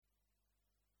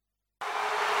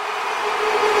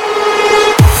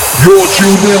You're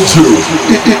tuned into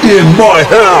In My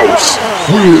House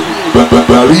with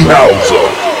Valley Hauser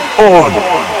on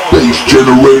Bass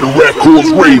Generator Records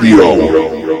Radio.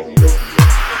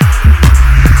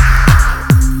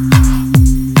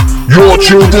 You're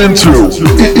tuned into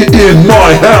In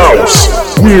My House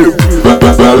with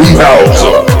Valley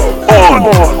Hauser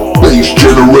on Bass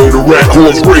Generator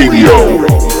Records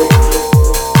Radio.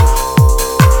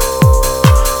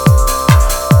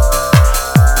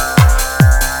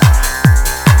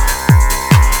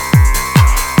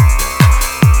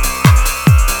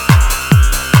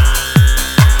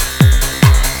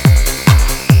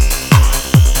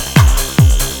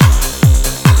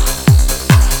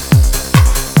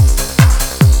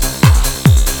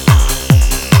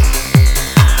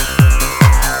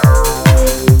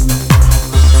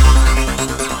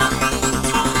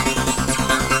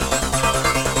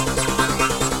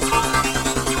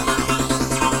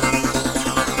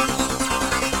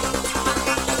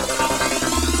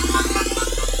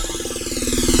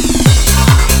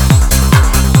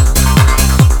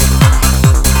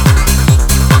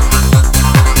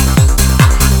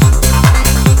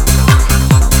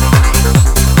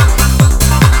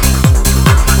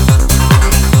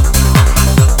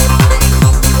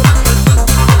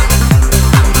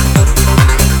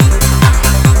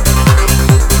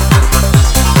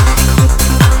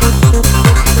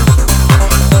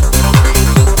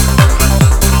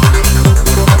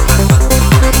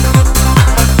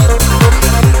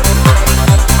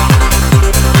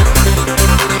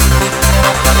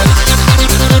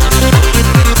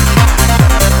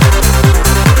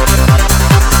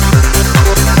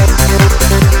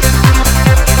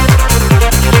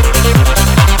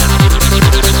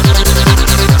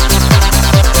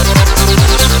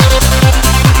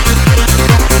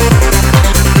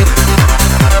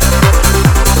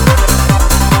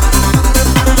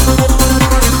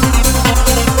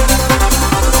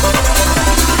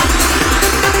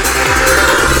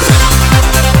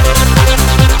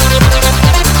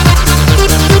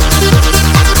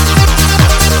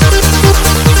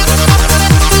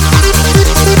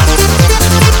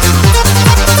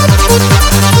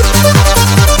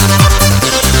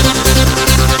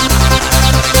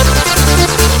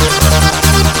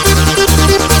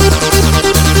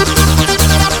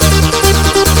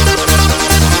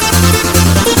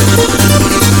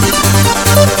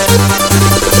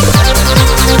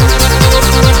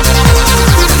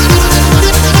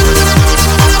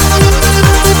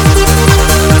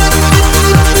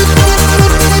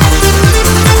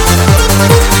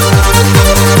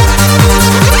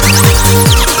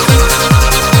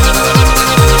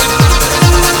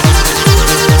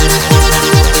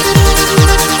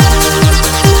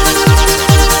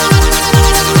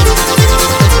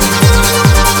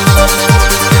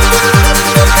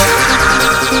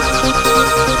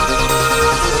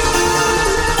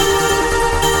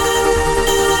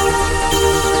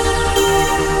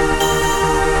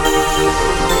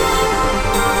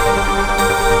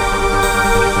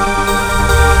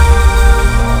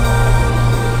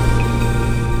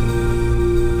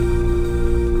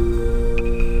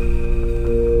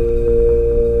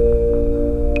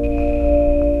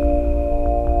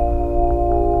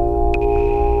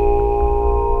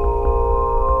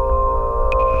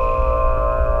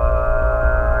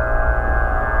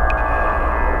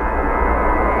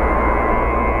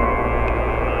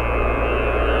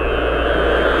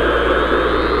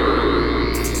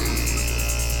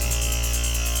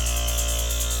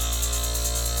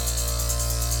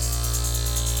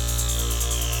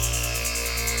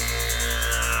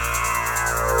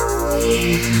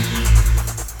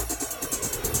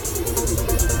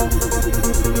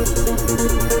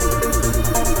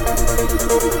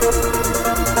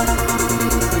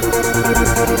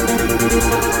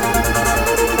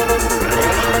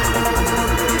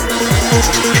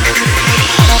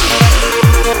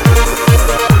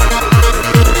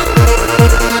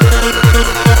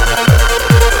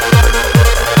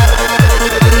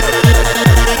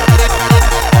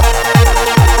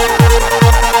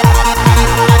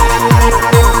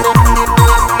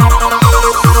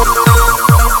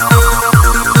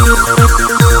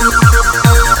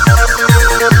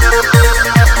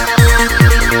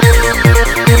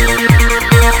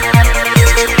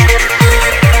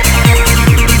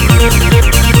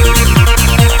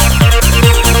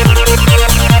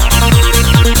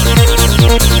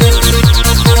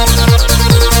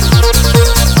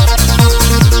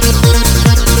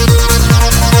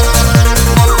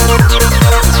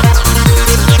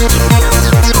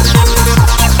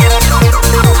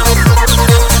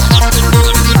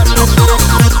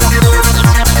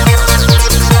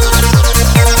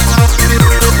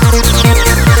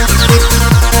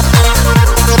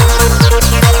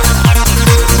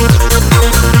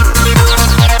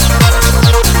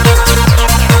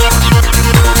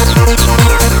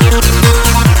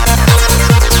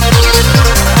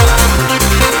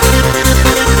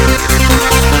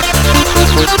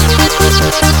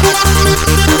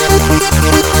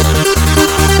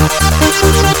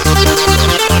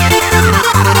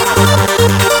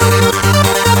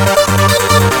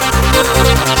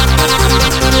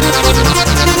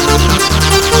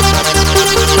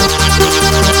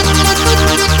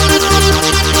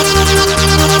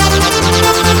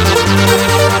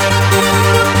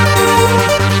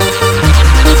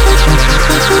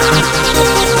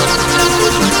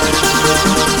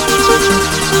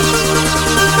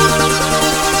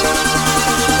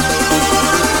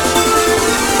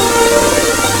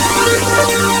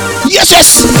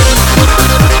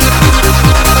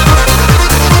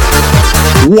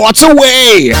 What a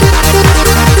way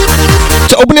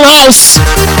to open your house.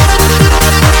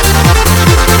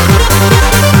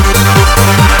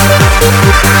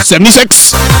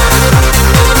 '76.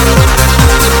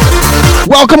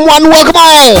 Welcome one, welcome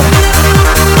all.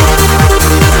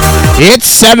 It's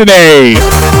Saturday,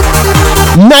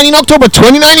 19 October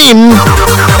 2019.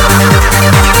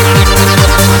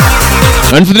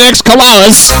 And for the next couple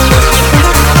hours,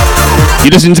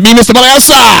 you listen to me, Mr.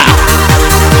 Baliosa,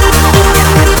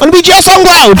 on BGR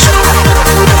SoundCloud.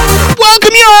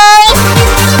 Welcome you all.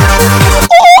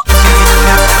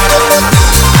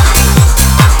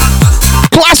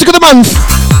 Classic of the month,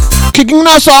 kicking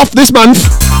us off this month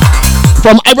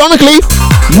from, ironically,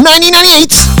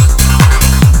 1998,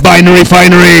 Binary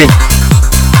Finery.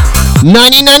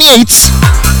 1998,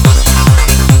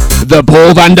 the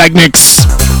Paul Van Dyke mix.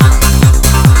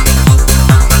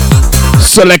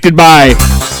 Selected by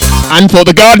and for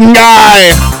the Garden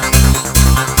Guy.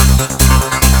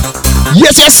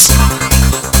 Yes, yes.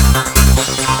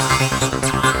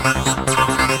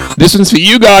 This one's for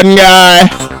you, Garden Guy.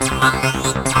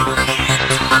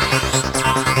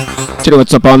 Tell you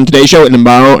what's up on today's show in a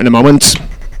moment.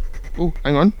 Oh,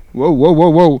 hang on.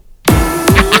 Whoa.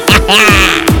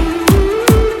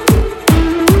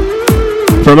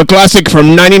 From a classic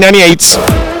from 1998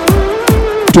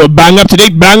 to a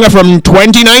bang-up-to-date banger from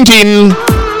 2019.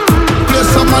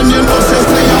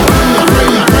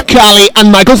 Carly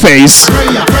and Michael Face.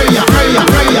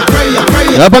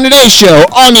 Up on today's show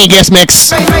on your guest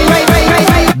mix.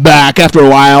 Back after a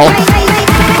while.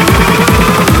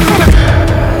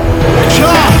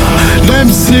 Them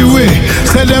see we,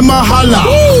 say them a holla.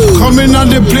 Coming on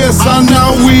the place and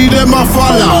now we them a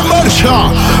follow.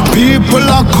 People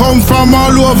are come from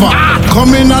all over.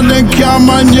 Coming on the cam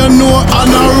and you know on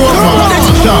a rover.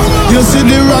 You see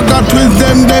the rocket with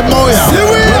them they boy.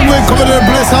 When we come to the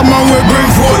place and man we bring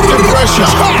forth the pressure.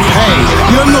 Hey,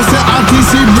 you know say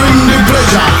RTC bring the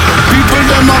pleasure. People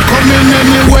them are coming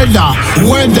any weather.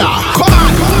 Come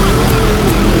on.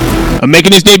 I'm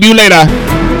making his debut later.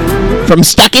 From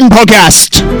Stacking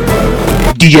Podcast,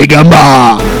 DJ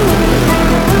Gumbar.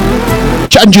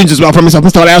 Chat and tunes as well from myself,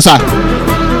 Mr. Elsa.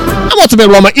 And what's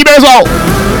available on my eBay as well.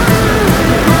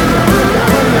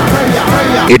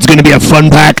 It's going to be a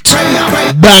fun-packed,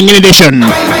 banging edition.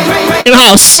 In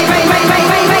house.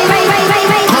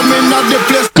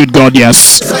 Good God,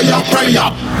 yes.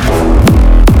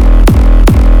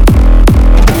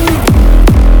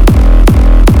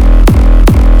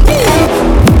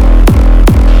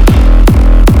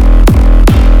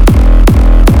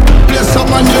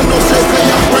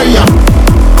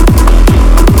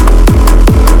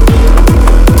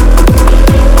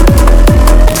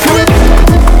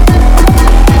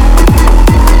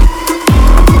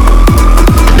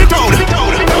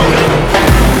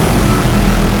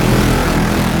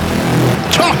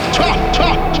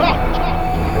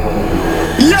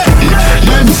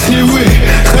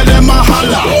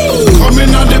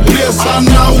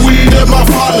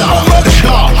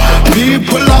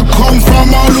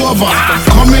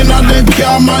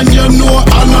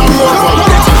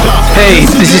 Hey,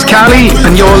 this is Cali,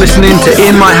 and you're listening to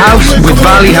In My House with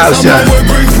Valley Houser.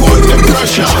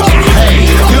 Hey,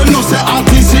 you know say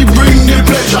RTC bring the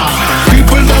pleasure.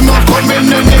 People them are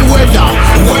coming any weather.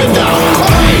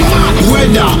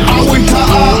 Weather, winter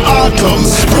or autumn,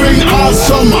 spring or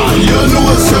summer. You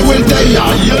know say we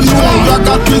there. You know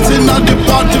rocket kids in the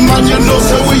party, man. You know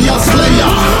say we a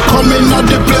slayer. Coming at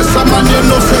the place, man. You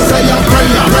know say a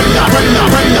prayer.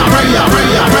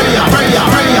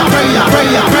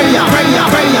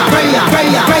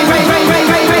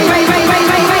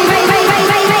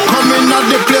 Coming at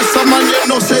the place, man. You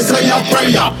know say a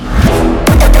prayer.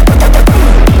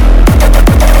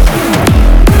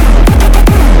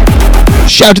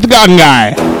 Shout to the Garden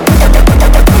Guy.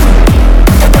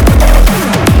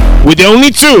 We're the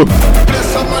only two.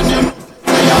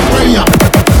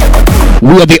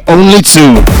 We are the only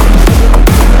two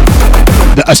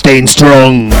that are staying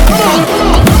strong.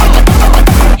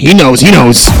 He knows.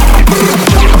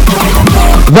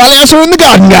 Valley Answer and the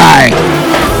Garden Guy.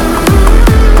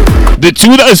 The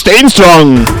two that are staying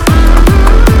strong.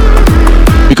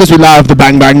 Because we love the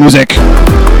bang bang music.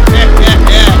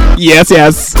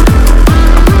 Yes.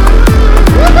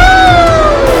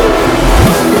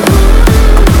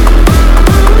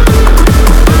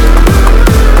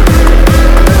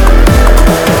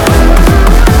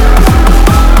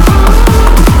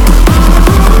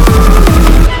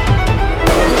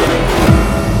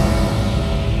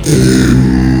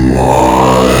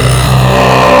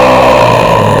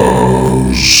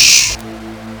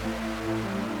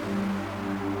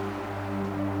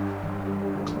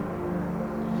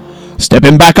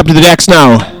 Stepping back up to the decks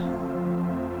now.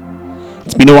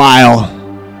 It's been a while.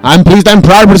 I'm pleased I'm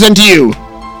proud to present to you.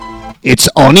 It's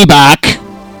Oni back.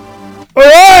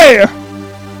 Oi!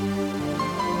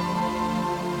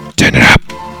 Turn it up.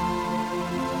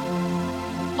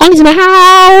 Oni's in the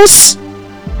house.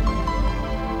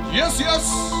 Yes, yes.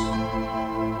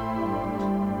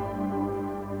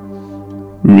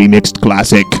 Remixed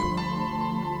classic.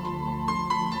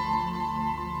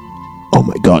 Oh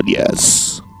my god, yes.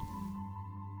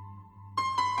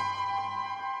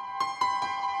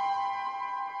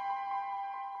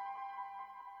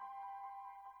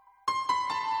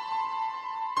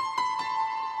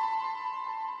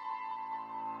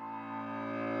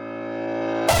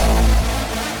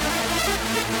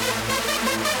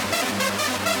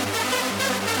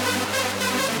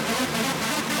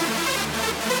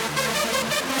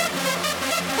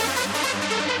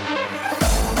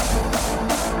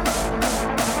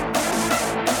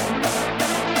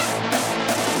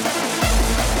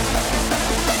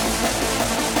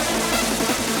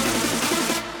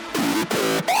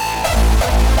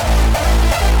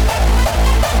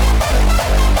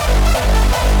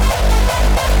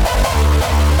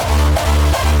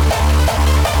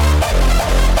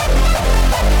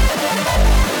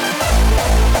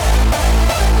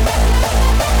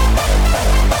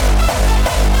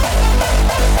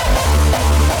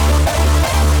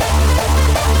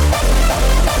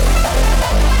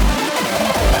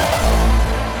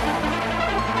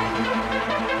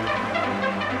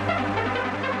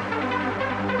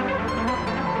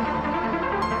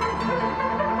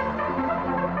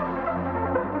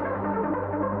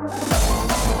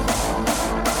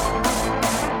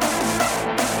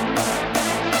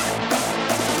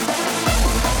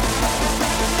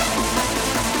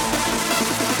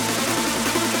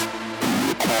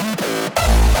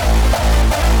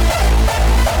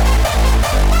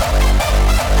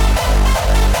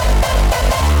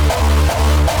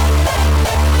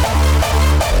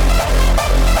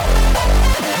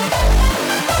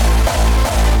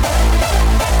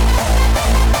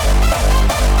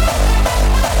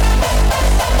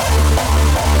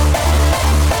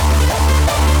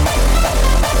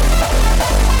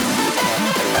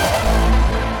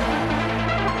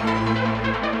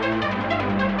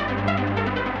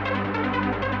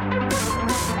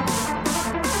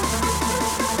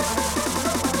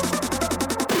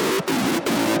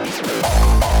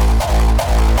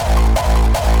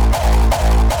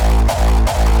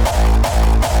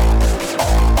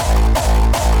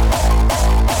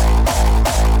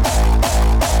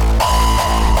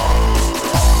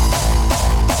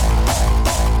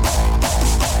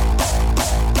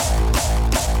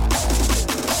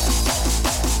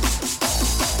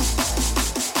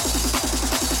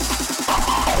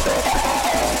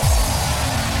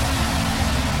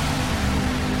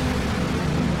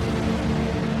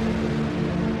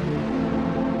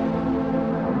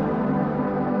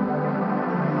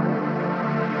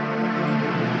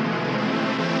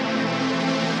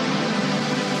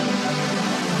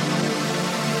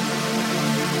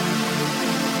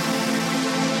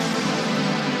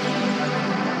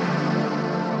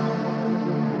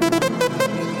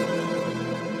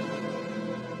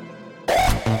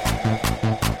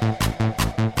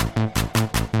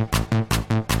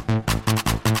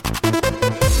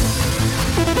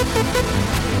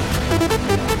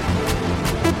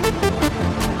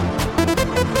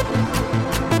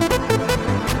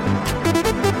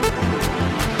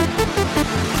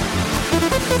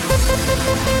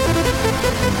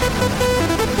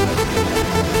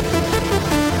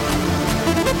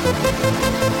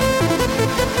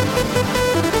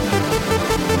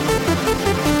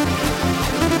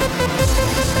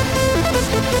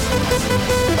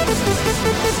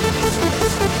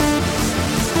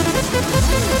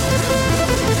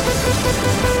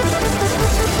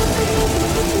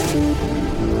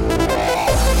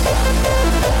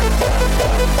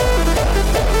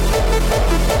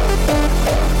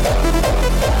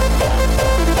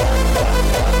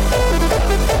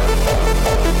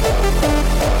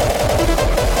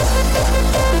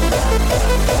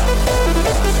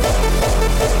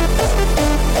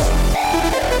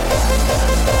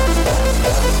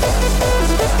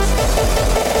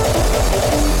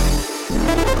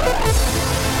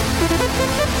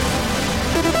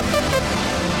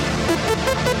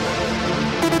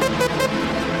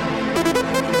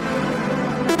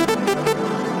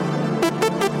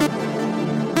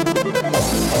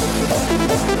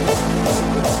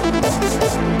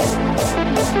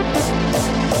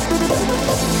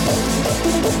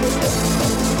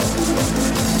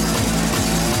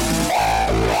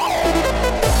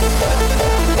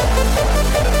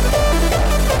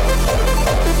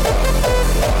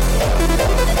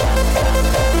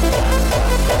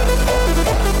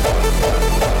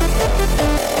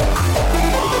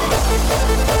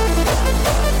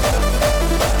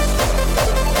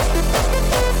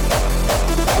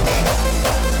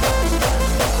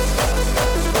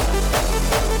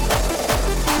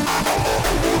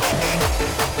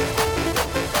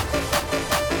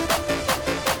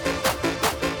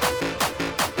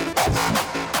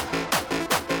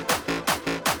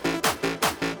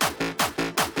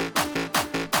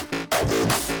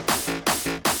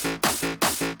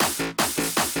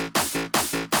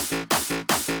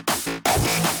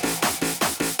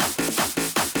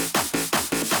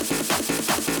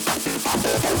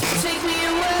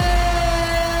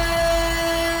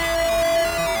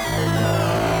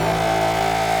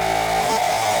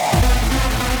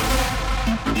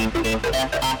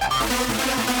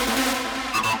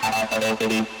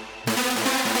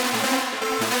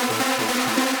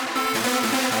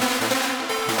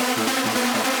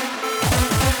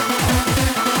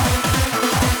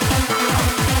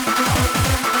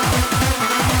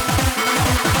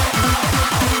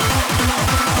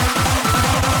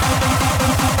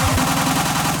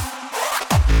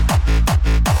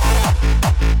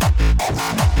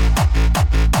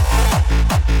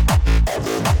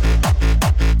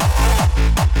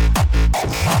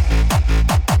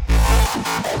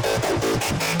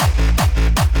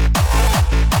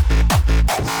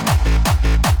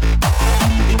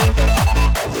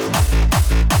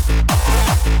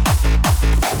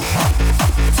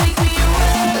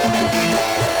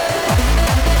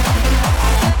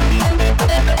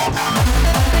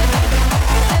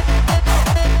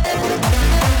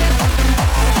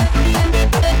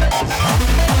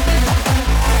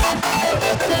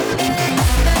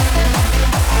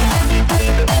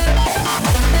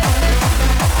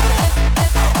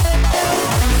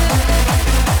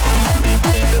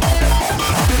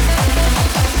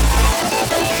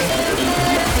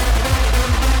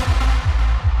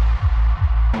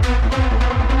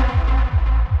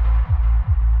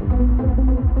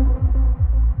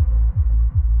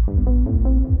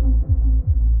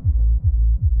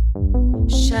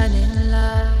 Shining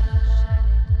light,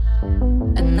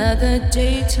 another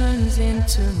day turns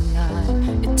into night.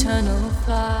 Eternal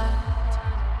fight,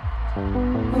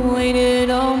 waited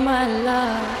all my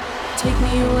life. Take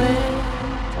me away,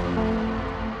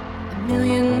 a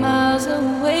million miles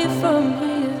away from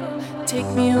here. Take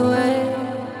me away,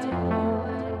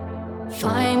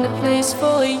 find a place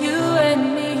for you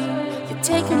and me. You're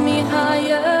taking me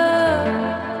higher,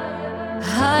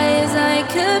 high as I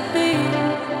could be.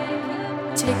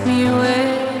 Take me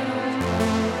away,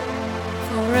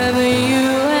 forever you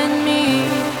and me.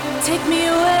 Take me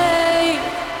away.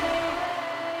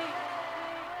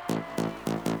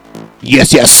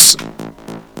 Yes, yes.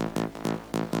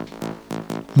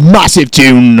 Massive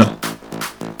tune.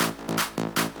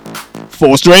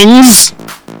 4 strings.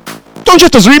 Don't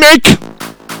just us remake.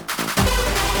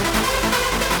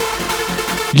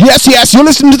 Yes, yes, you're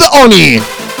listening to the Oni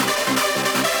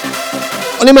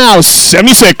Mouse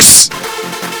 76.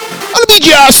 On the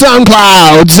BGR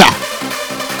SoundClouds.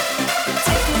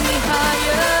 Taking me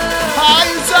higher, High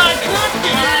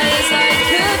high as I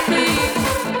could be.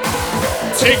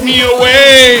 Take me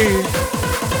away.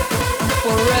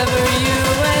 Forever you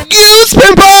and Use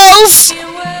pimples. me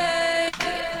away.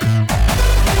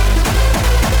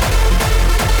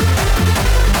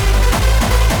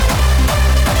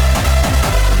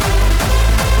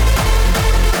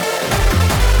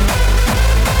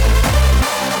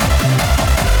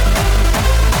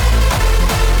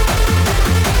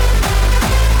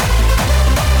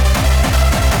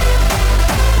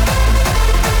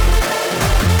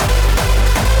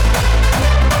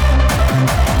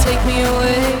 Take me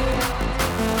away,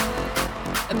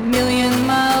 a million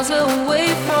miles away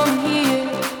from here.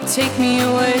 Take me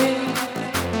away,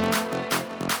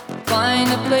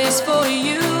 find a place for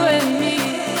you and me.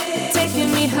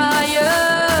 Taking me higher,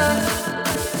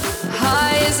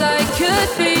 high as I could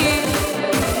be.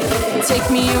 Take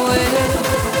me away,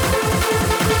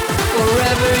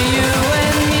 forever you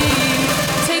and me.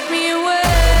 Take me away.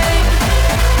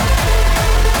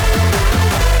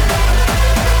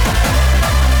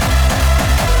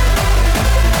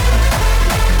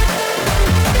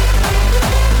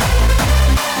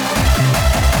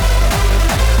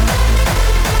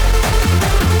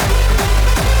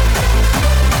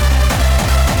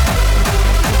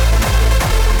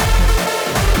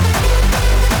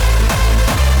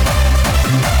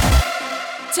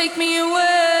 Take me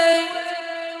away.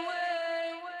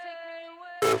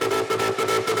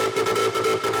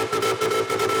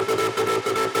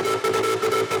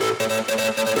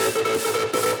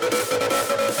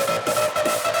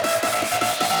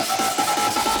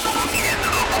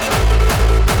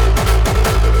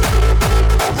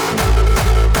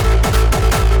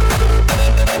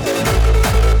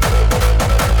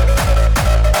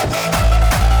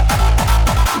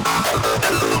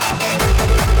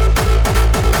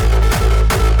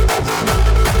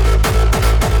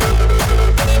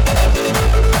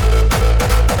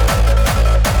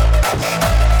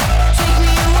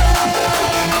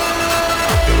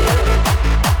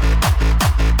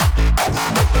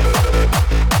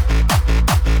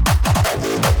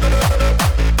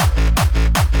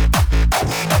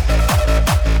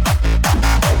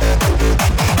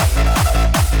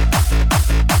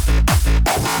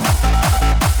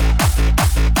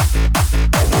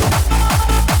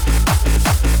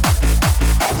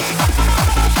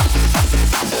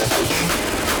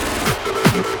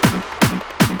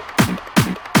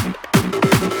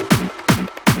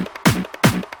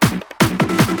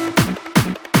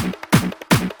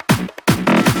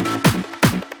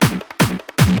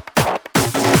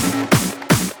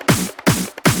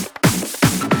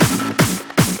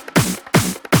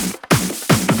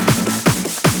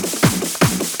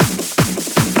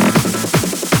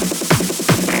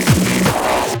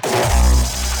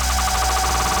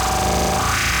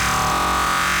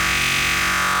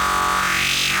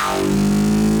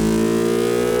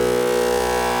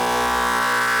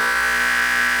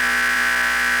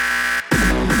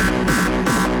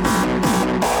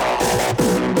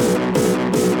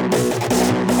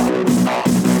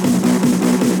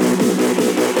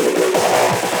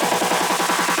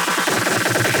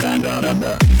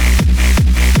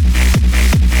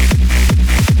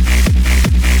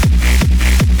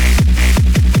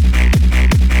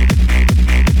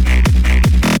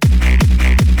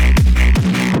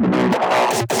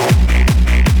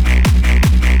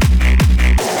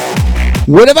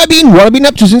 Where have I been? What have I been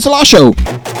up to since the last show?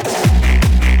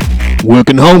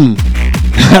 Working home.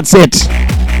 That's it.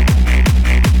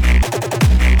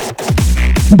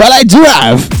 But I do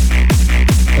have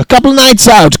a couple nights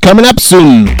out coming up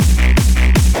soon.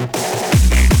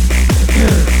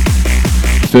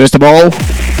 First of all,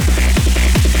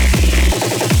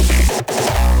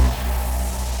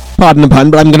 pardon the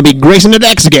pun, but I'm going to be gracing the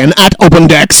decks again at Open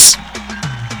Decks.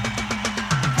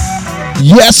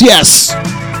 Yes.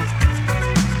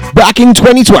 Back in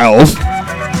 2012,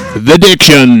 The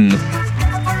Diction.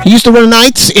 He used to run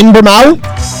nights in Brunel,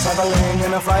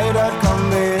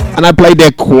 and I played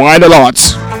there quite a lot.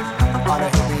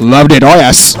 Loved it, oh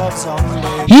yes.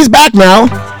 He's back now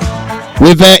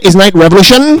with his night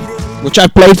Revolution, which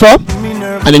I've played for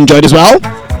and enjoyed as well.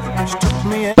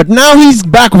 But now he's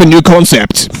back with a new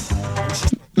concept.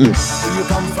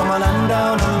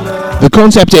 The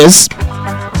concept is,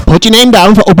 put your name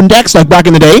down for Open Decks like back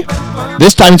in the day.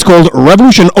 This time it's called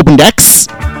Revolution Open Decks.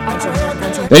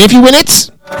 Then if you win it,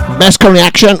 best crowd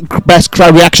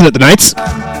reaction at the night,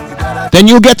 then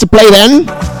you'll get to play then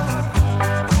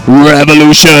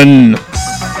Revolution,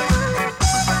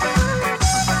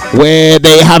 where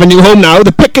they have a new home now,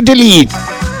 the Piccadilly,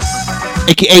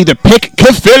 aka the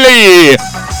Pick-Caphilly,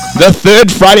 the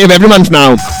third Friday of every month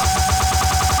now,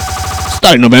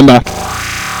 starting November.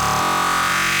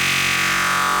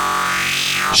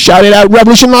 Shouted out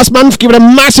Revolution last month, give it a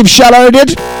massive shout out I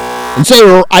did, and say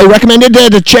I recommended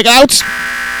to check out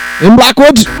in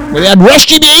Blackwood, where they had Rush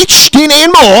GBH, DNA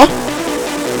and more.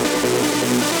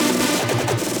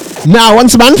 Now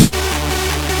once a month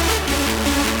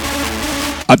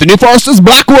at the New Foresters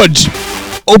Blackwood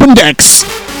Open Decks.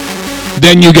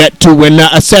 Then you get to win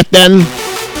a set then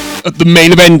at the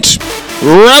main event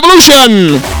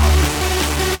Revolution.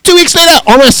 2 weeks later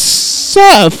on a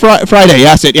Friday, yeah,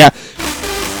 that's it, yeah.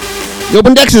 The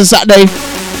Open Decks is a Saturday.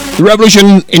 The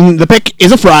Revolution in the pick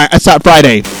is a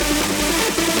Friday.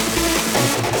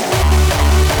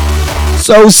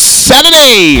 So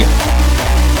Saturday,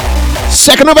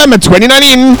 2nd November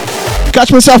 2019,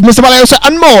 catch myself, Mr. Valiosa,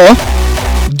 and more.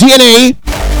 DNA,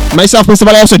 myself, Mr.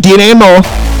 Valiosa, DNA, and more.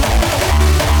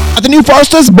 At the New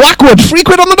Foresters, Blackwood, free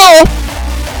quid on the door.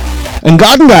 And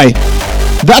Garden Guy,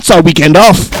 that's our weekend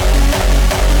off.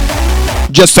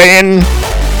 Just saying.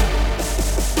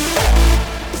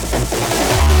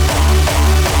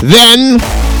 Then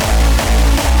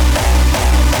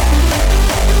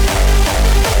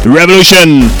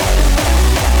Revolution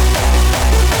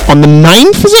on the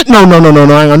 9th, is it? No,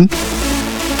 hang on.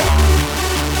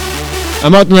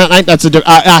 I'm out on that night, that's it, the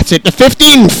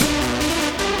 15th.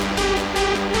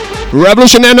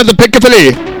 Revolution end of the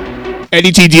Piccadilly.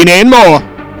 Eddie T, DNA and more.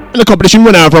 And the competition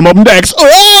winner from Open Decks. Oh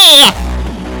yeah!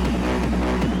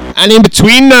 And in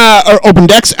between Open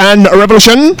Decks and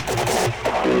Revolution,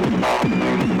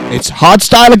 it's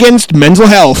hardstyle against mental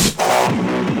health.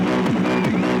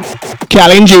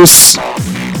 Cali and Juice.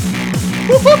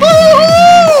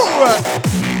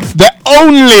 The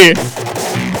only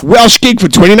Welsh gig for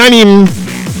 2019.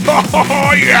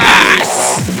 Oh,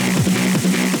 yes!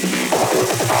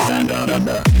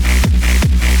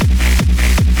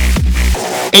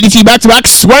 ADT back-to-back,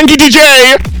 Swanky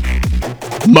DJ.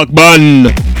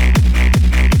 Mukbun.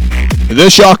 The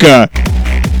Shocker.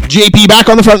 JP back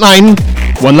on the front line.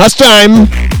 One last time.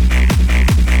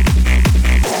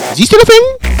 Is he still a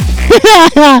thing?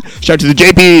 Shout to the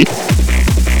JP.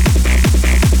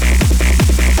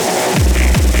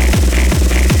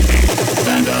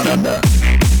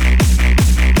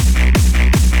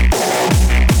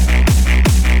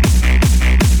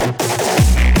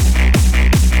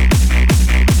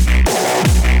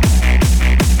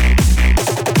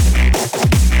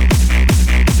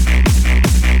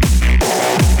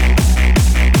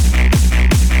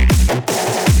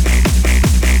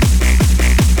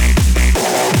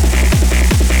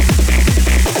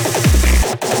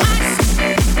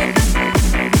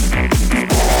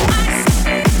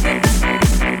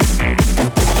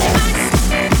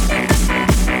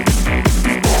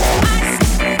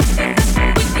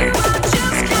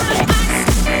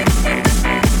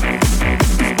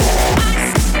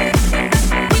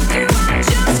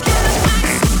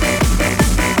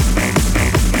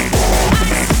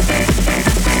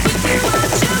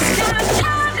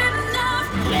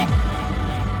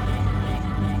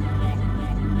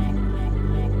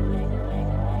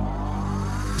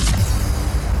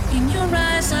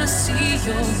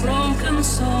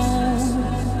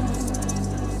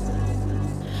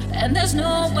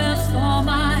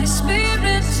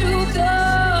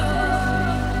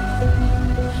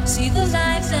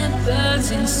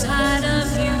 Inside of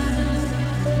you,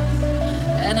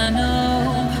 and I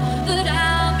know that I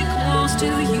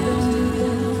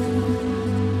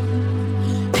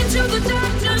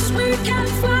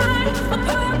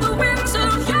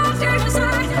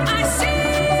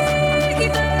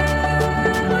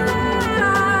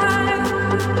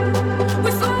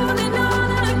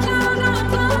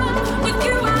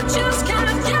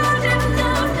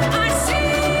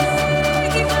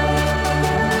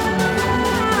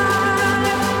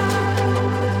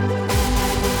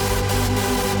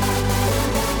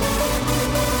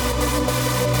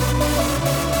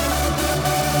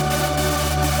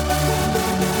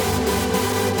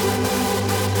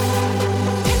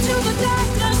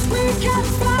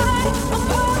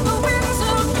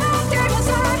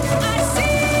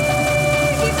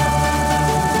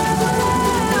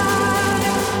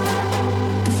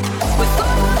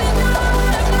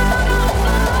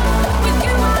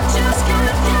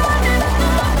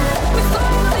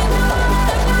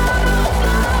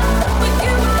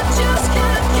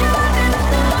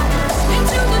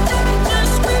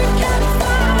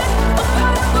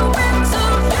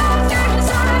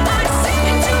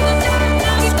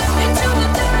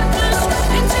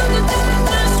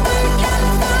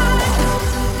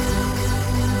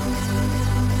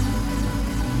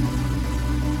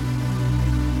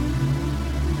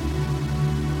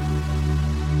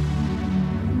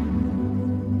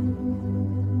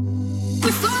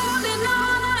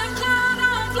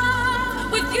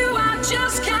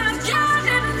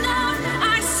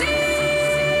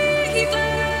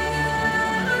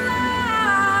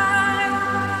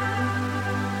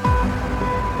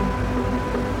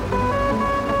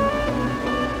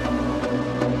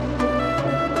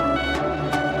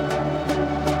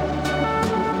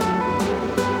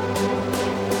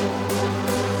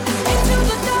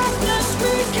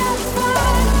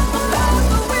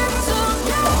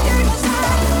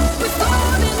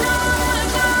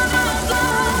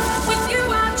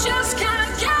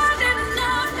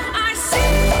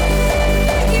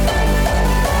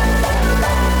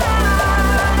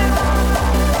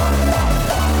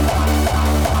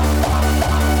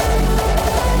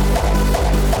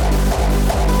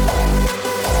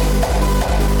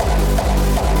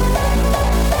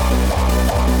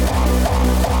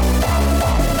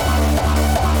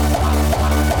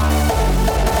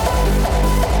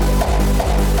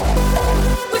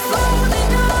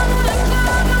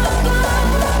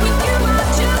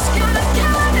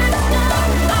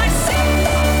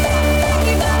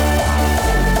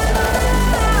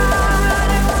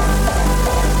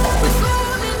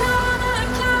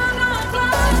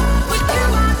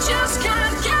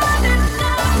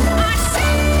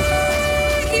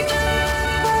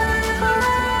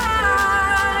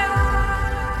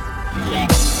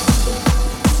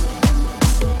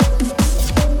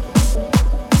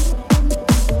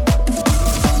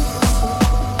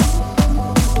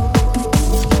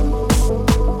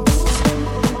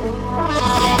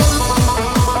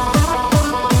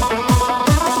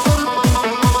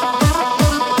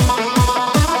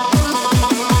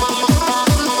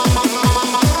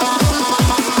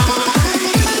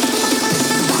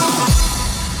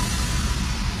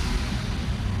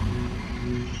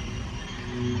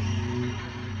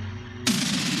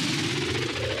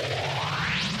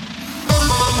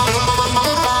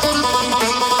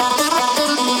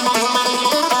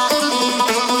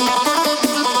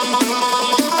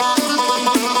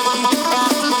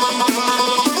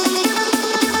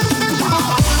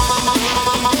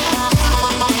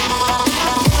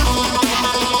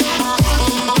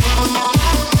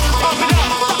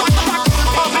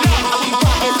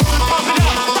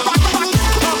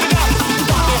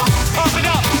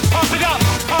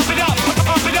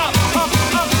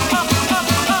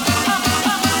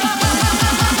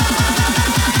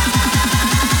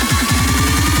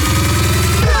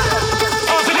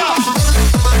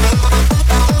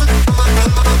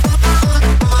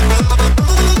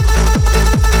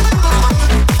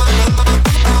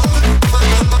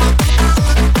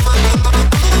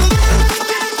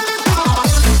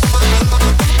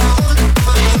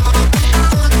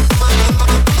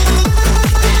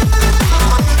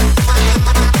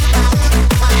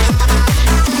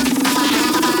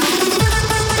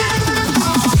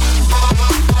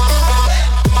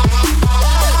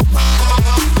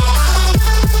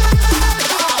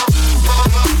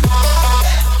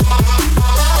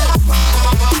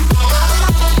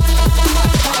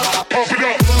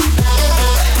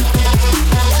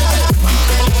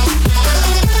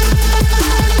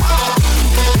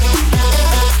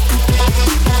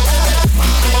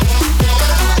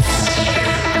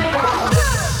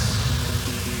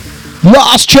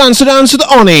Last chance to dance to the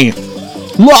Oni.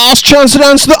 Last chance to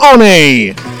dance to the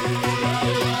Oni.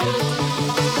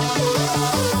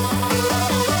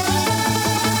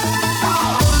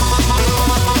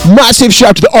 Massive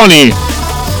shout to the Oni.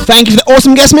 Thank you for the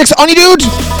awesome guest mix, Oni dude.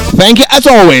 Thank you as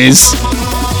always.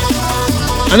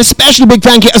 And a special big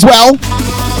thank you as well,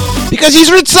 because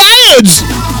he's retired.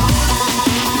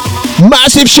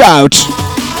 Massive shout,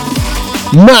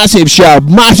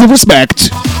 massive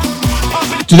respect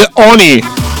to the Oni,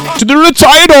 to the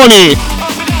retired Oni.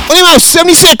 Oni Mouse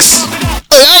 76.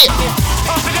 Oi.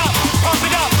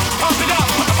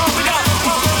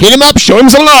 Hit him up, show him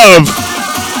some love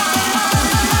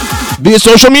via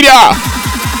social media.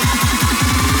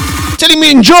 Telling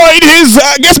me enjoyed his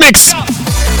guest mix.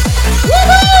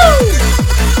 Woo-hoo!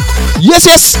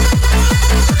 Yes.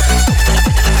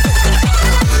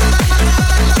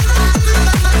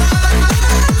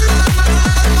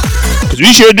 Cause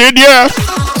we sure did, yeah.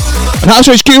 And House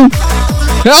HQ.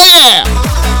 Hell yeah.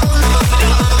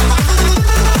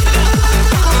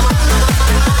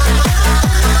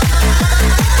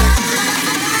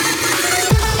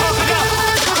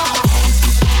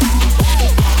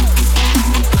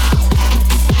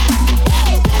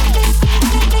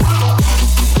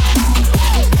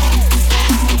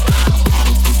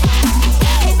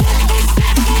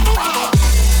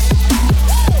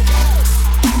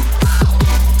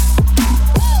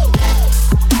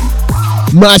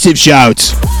 Massive shout,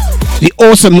 the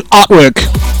awesome artwork,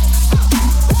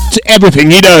 to everything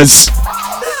he does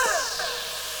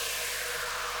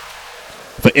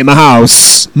for In My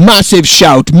House. Massive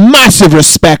shout, massive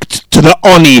respect to the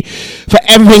Oni for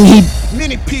everything he.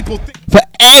 Many people for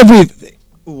everything.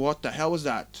 What the hell was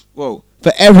that? Whoa.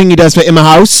 For everything he does for In My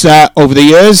House over the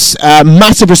years.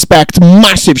 Massive respect,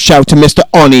 massive shout to Mr.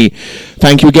 Oni.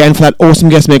 Thank you again for that awesome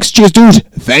guest mix. Cheers, dude.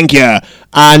 Thank you.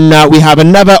 And we have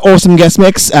another awesome guest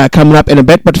mix coming up in a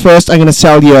bit. But first, I'm going to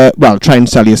try and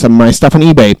sell you some of my stuff on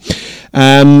eBay.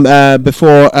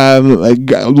 Before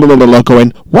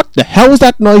going, what the hell was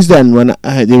that noise then when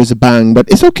there was a bang? But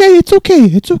it's okay.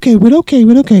 We're okay.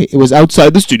 It was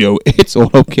outside the studio. It's all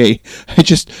okay. I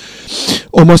just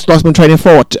almost lost my train of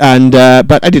thought, and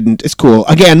but I didn't. It's cool.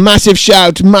 Again, massive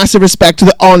shout, massive respect to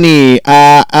the Oni.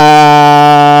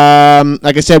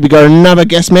 Like I said, we got another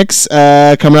guest mix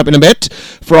coming up in a bit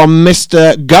from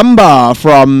Mr. Gumbar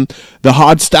from the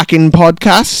Hard Stacking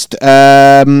Podcast.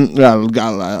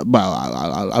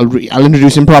 I'll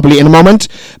introduce him properly in a moment.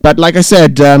 But like I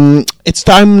said, it's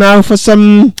time now for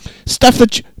some stuff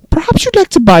that perhaps you'd like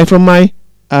to buy from my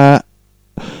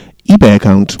eBay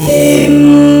account.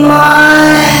 In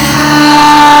my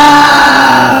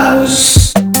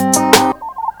house.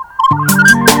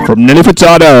 From Nelly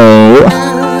Furtado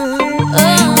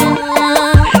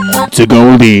to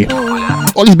Goldie.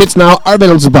 All these bits now are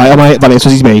available to buy on my Valley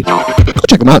eBay. Go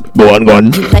check them out. Go on.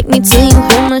 You like me till you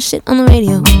hear my shit on the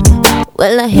radio.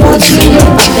 Well, I hear what you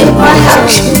in my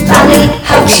house, Valley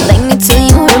House. You like me till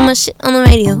you hear my shit on the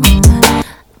radio.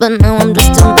 But now I'm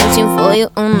just still waiting for you,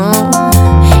 oh no.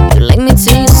 You like me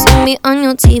till you see me on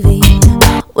your TV.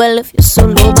 Well, if you're so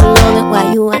low below, then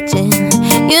why you watching?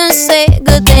 You say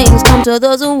good things come to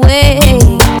those away.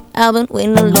 I've been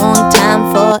waiting a long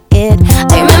time for it.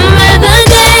 I remember the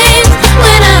days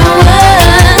when I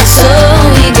was so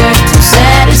eager to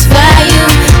satisfy you.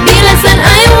 Be less than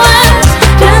I was,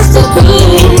 just to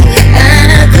prove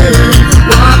I could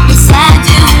walk beside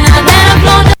you. Now that I've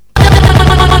blown up.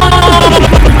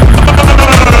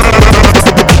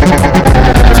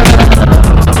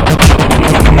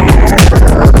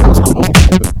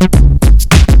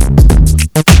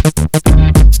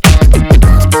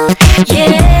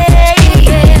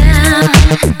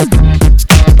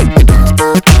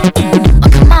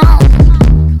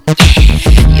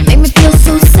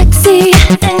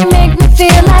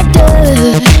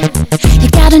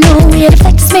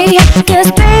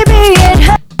 Cause baby it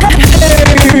hurts.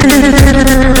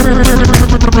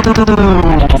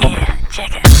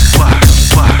 Check it.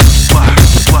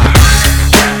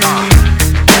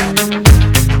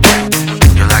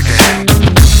 You like it?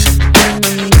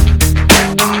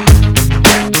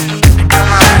 Come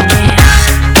on.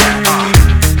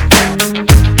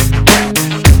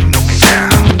 Knock me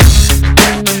down.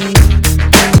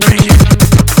 Bring it.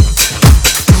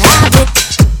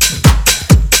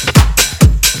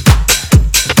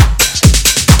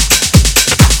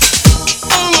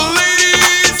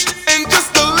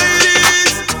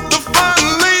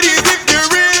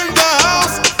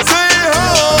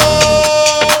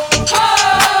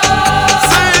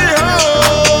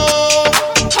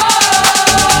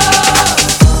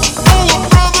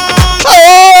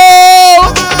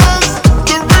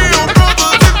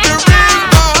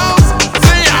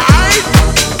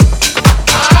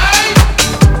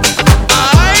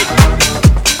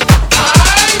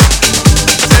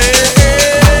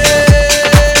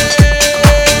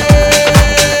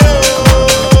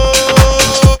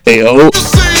 Hey-oh.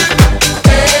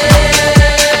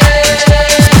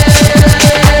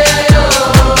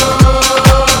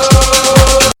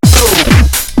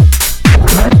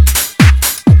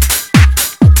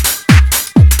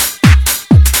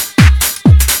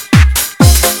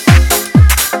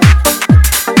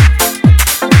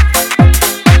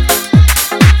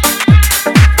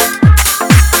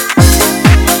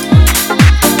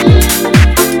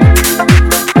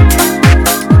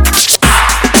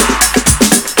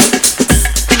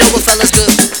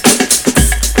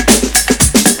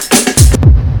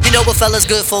 Fella's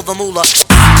good for the moolah.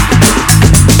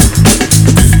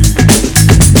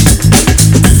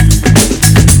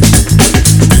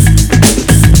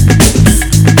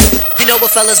 You know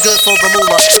what fella's good for the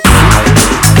moolah.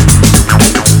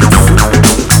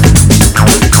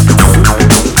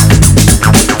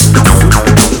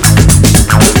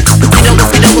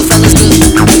 You know what fella's good.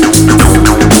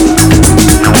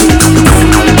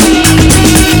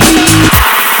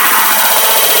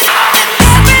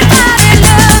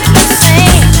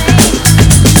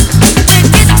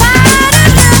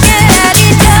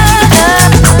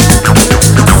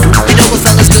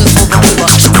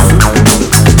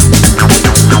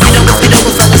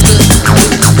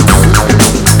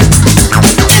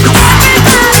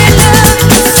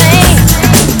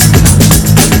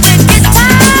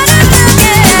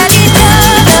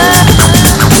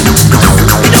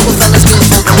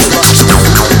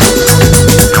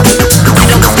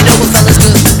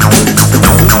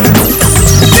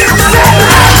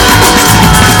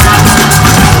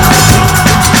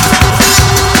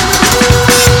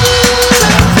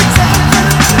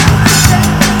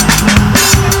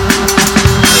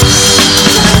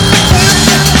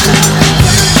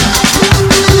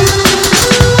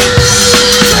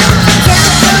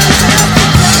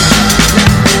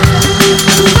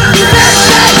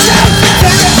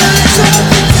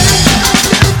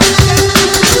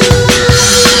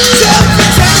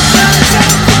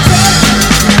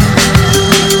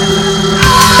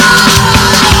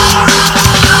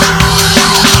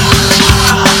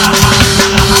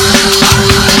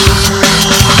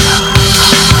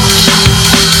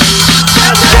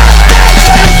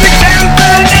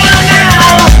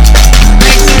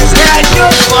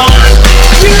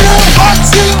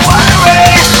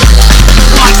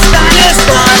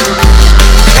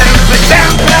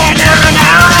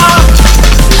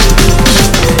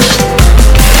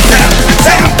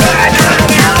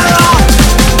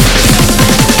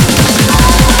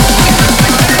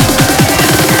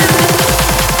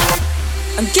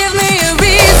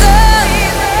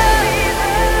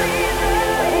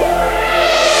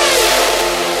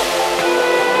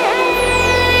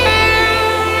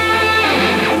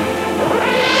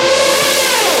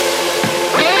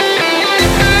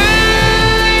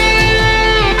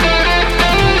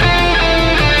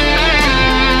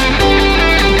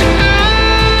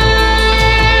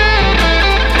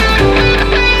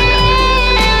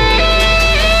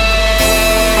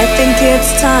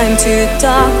 It's time to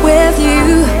talk with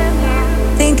you.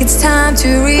 Think it's time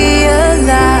to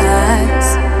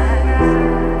realize,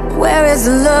 where is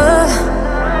the love?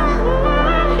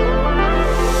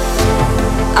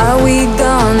 Are we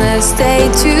gonna stay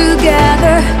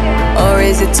together, or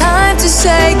is it time to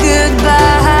say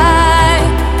goodbye?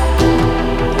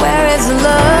 Where is the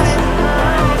love?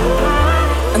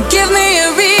 Give me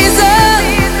a reason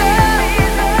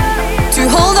to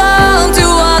hold on to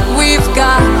what we've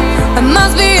got. There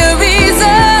must be a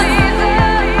reason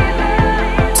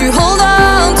to hold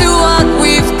on to what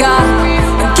we've got.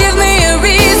 Give me a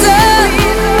reason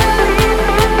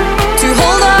to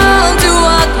hold on to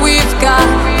what we've got.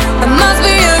 There must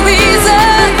be a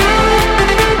reason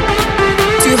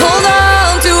to hold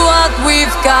on to what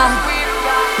we've got.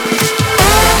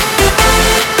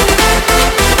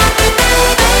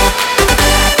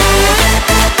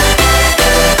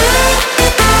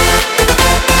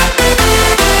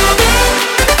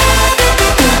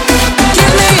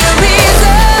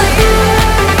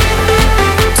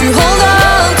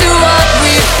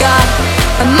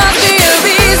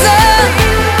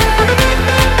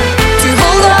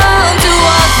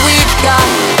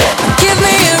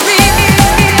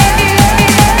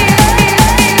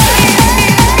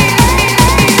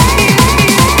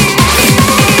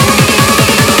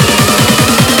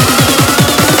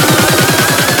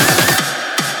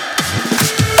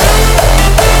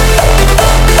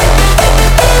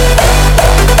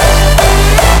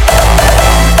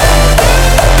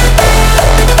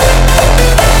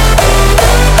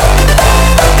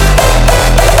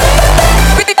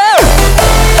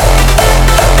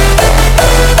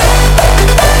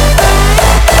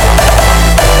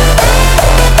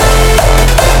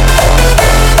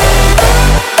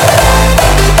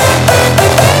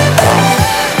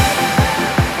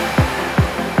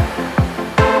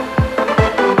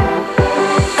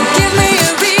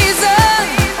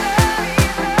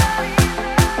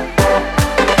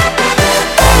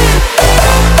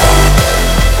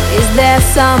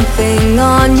 something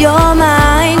on your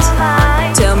mind.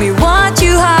 Tell me what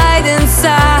you hide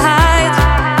inside.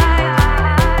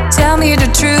 Tell me the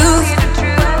truth.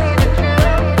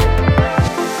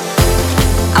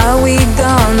 Are we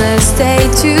gonna stay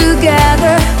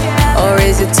together, or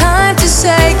is it time to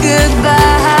say goodbye?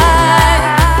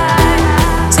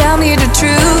 Tell me the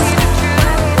truth.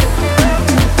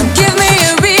 Give me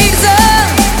a reason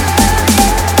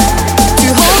to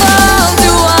hold on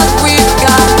to what we've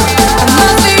got. There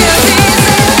must be a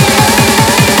reason.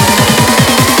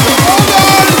 Hold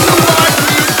on to what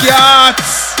we've got.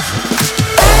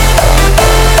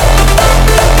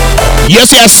 Yes,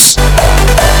 yes.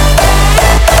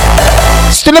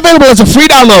 Still available as a free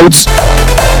downloads.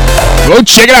 Go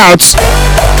check it out.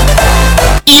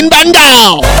 In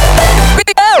Bandao.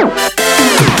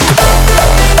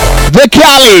 The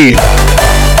Cali.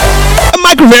 A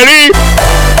Microvery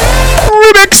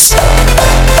remix.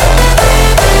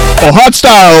 Or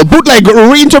hardstyle bootleg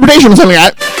reinterpretation or something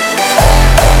like that.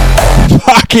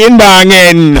 Fucking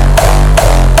banging.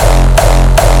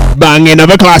 Banging of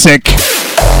a classic.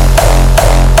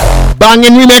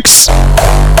 Banging remix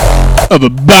of a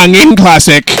banging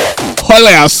classic. Hell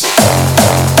yes.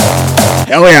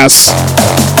 Hell yes.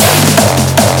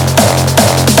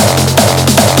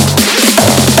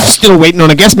 Still waiting on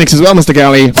a guest mix as well, Mr.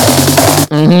 Galley.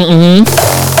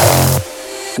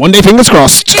 One day, fingers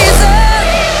crossed.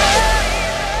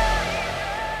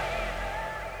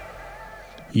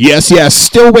 Yes, yes.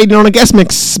 Still waiting on a guest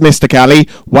mix, Mr. Cali.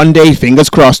 One day, fingers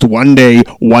crossed. One day.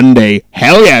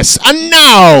 Hell yes. And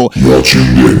now, You're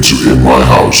tuned in to In My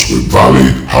House with Valley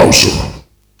Houser.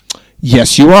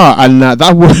 yes, you are. And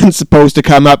that wasn't supposed to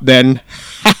come up then.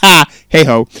 Haha. Hey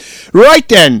ho. Right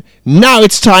then. Now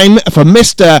it's time for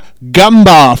Mr.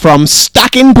 Gumbar from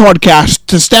Stacking Podcast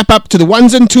to step up to the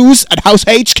ones and twos at House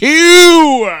HQ.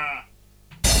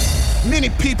 Many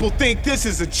people think this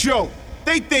is a joke.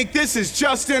 They think this is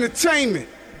just entertainment.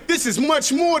 This is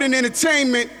much more than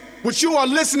entertainment. What you are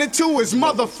listening to is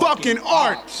motherfucking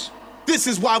art. This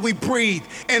is why we breathe,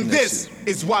 and this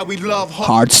is why we love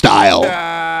Hard style.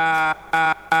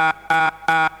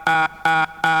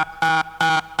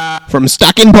 From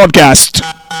Stacking Podcast.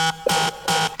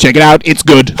 Check it out, it's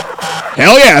good.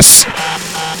 Hell yes.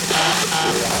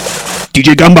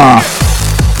 DJ Gumbar.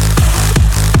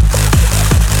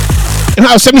 In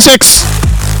House 76.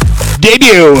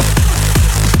 Debut.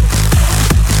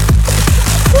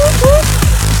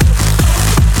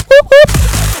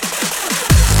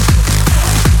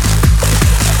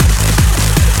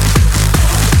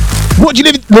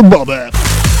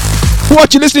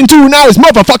 What you listening to now is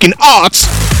motherfucking art.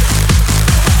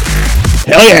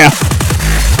 Hell yeah.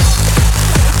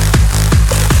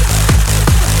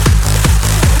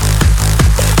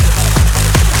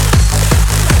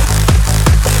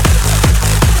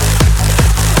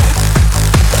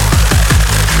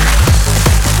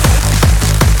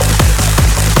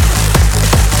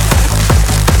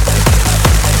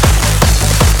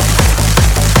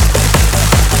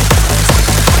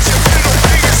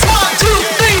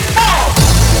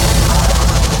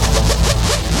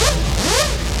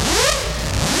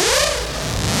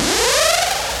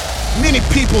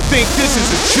 People think this is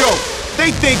a joke.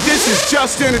 They think this is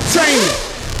just entertainment.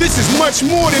 This is much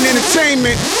more than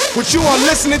entertainment. What you are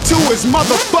listening to is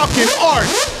motherfucking art.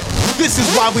 This is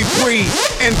why we breathe,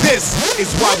 and this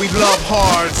is why we love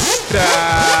hard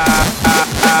style.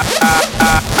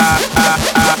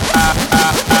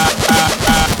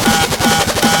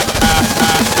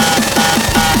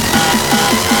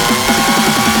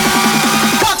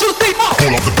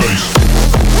 Pull up the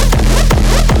bass.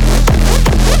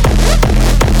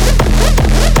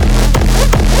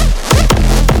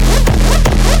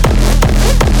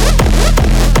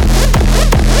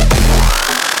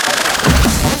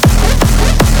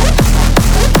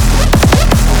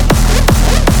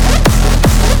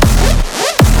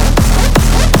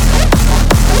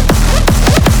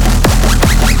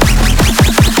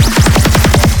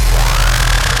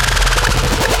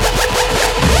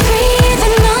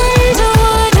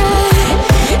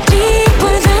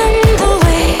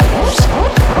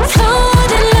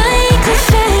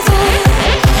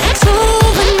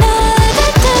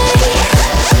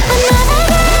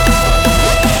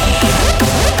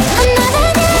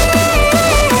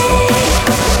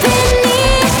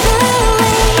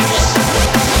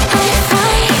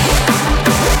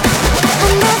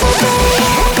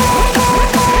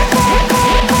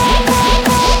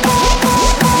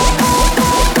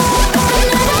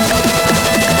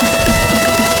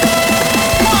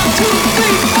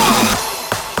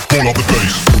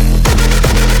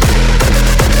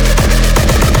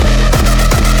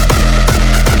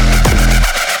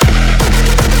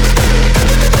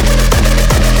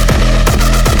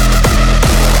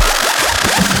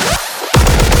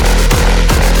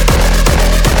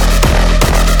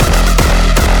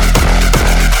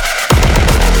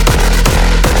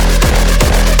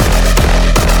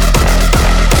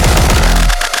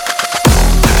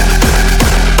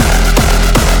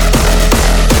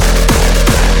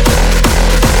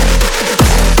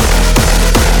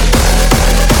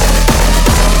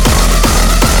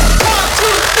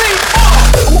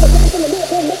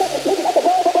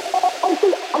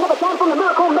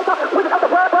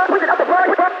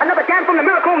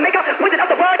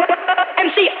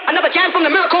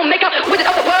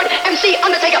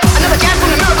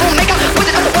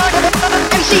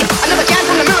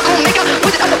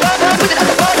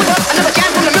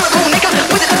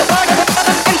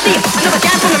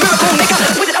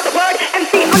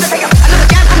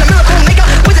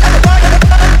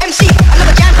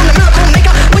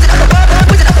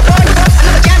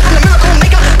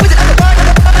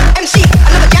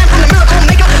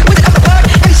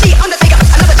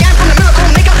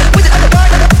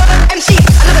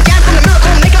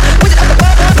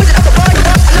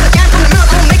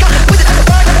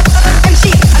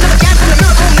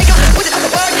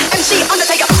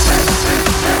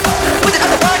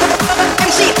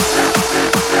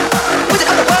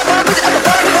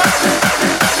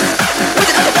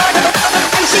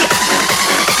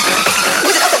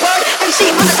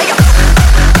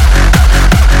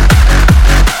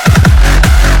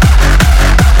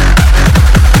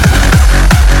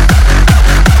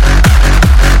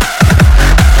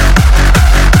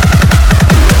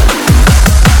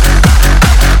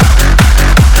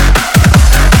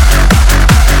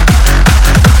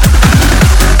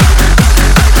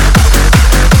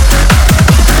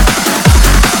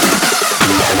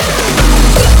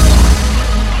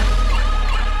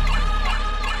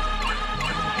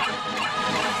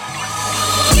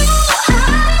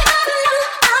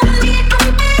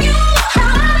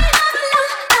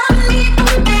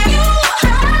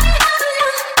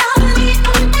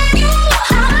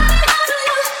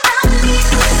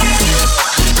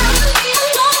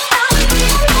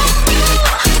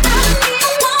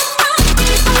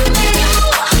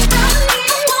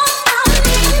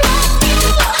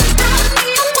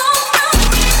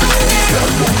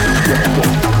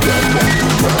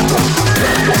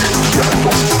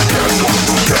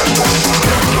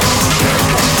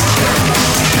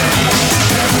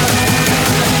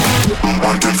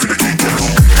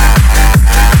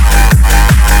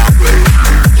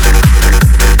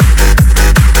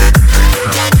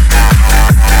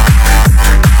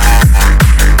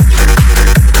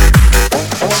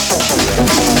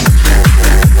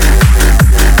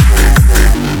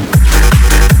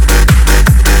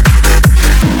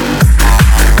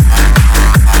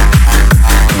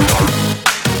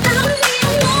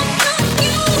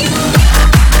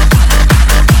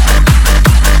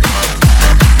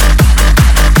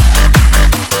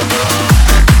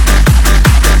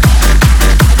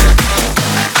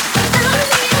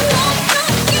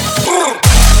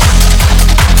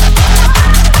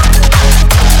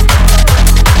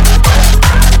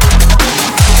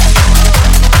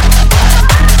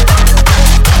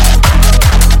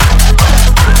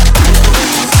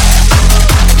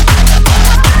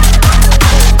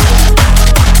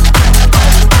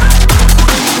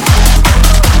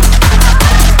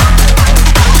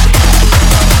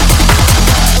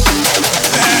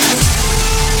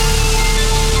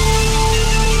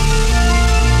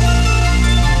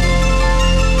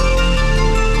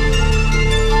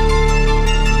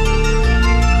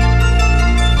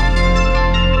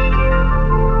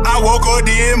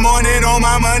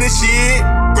 shit.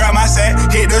 Grab my sack,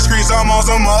 hit the streets, I'm on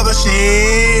some other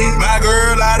shit. My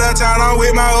girl out of town, I'm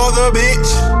with my other bitch.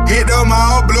 Hit the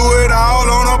mall, blew it all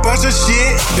on a bunch of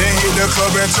shit. Then hit the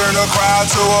club and turn the crowd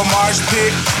to a marsh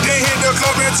pit. Then hit the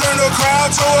club and turn the crowd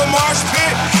to a marsh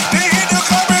pit. Then hit the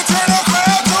club and turn the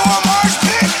crowd to a marsh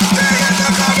pit. Then hit the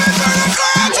club and turn the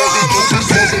crowd to a marsh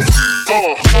pit.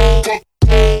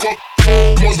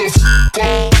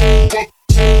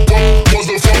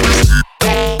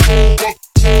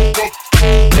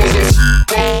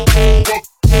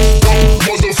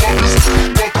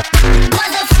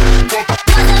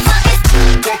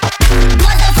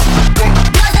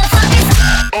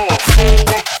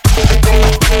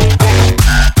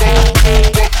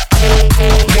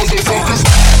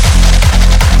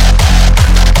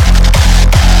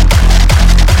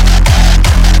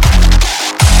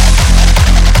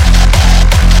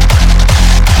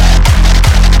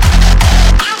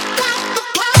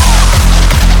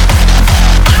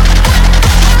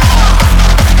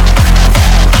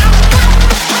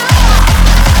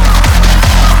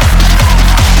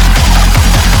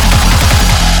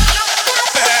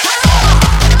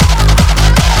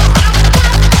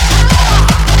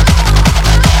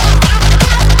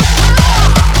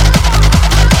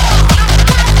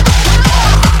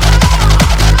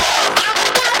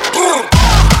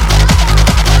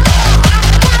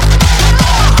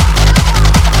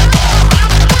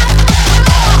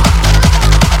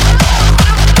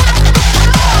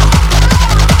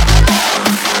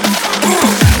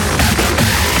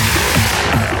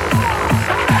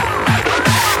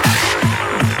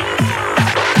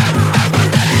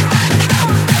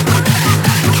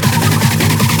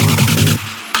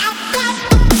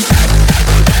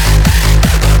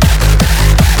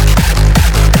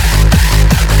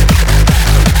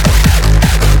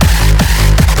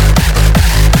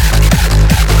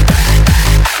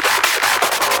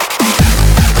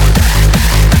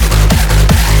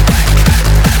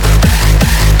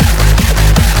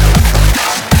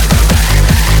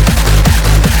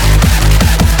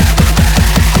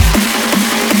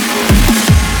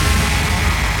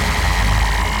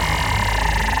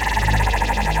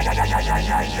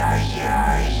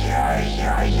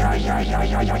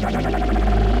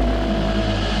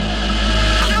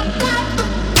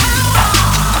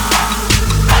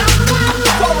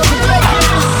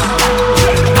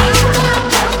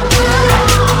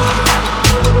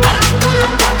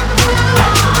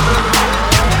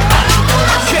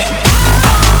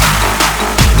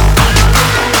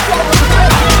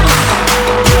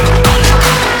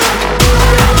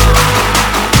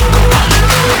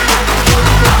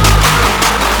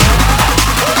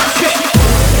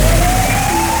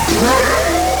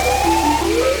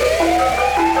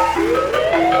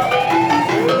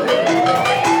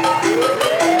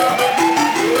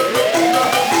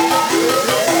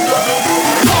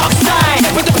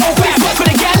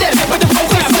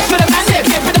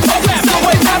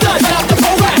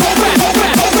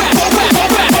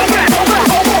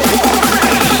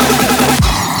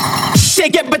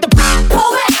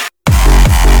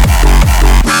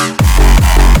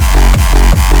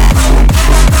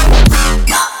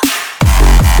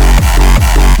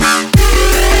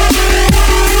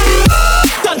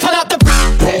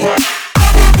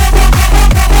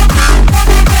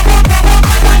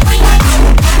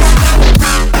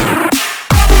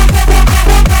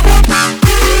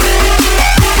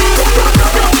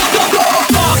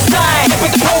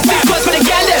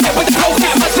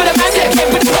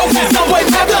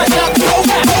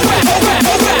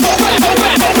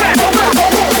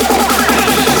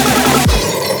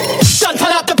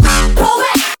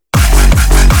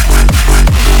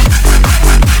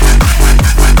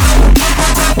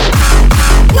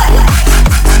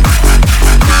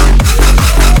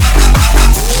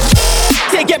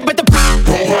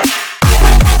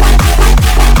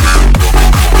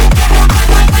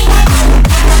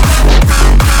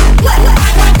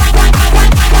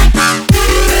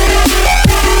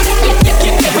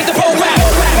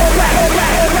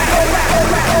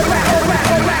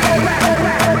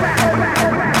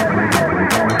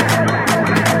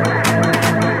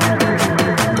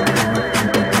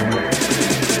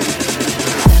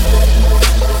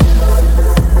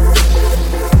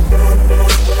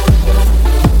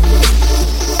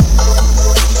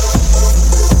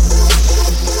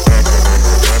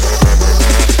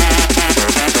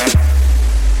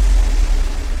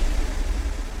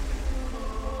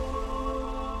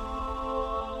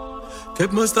 Ik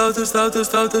heb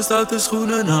mijn stoute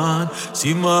schoenen aan.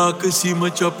 Zie me hakken, zie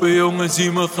me chappen, jongen,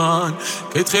 zie me gaan.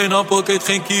 Ik eet geen appel, ik eet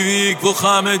geen kiwi, ik wil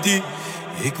gaan met die.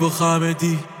 Ik wil gaan met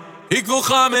die. Ik wil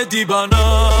gaan met die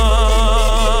banaan.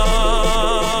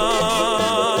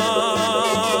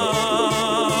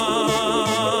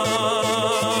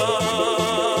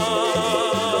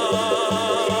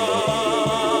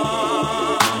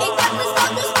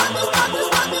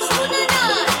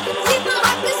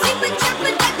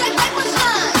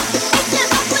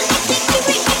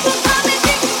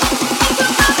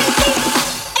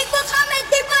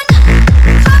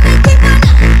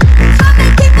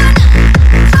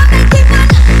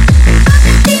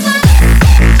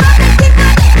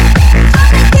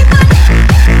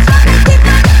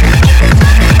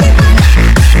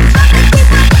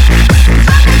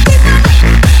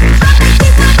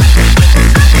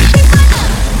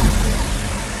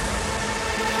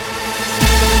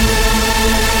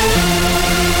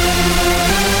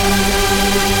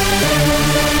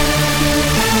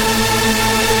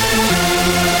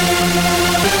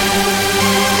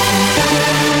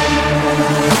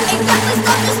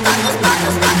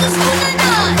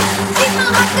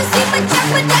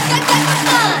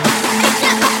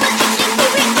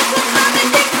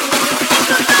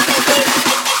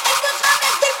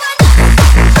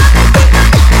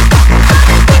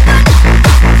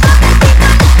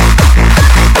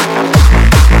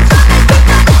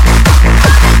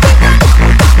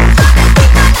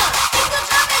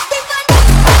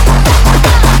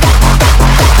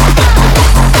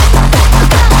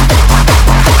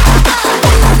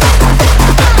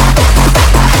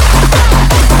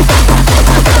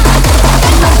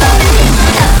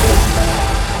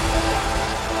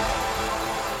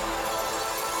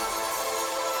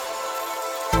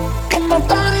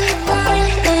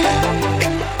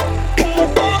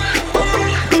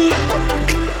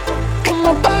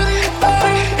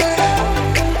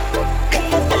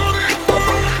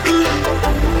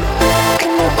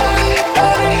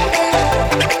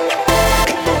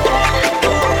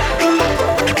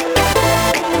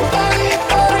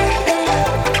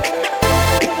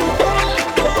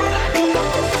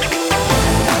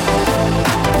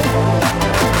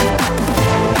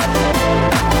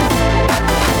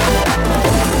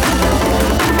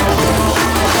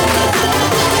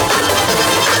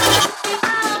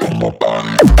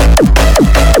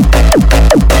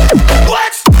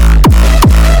 What?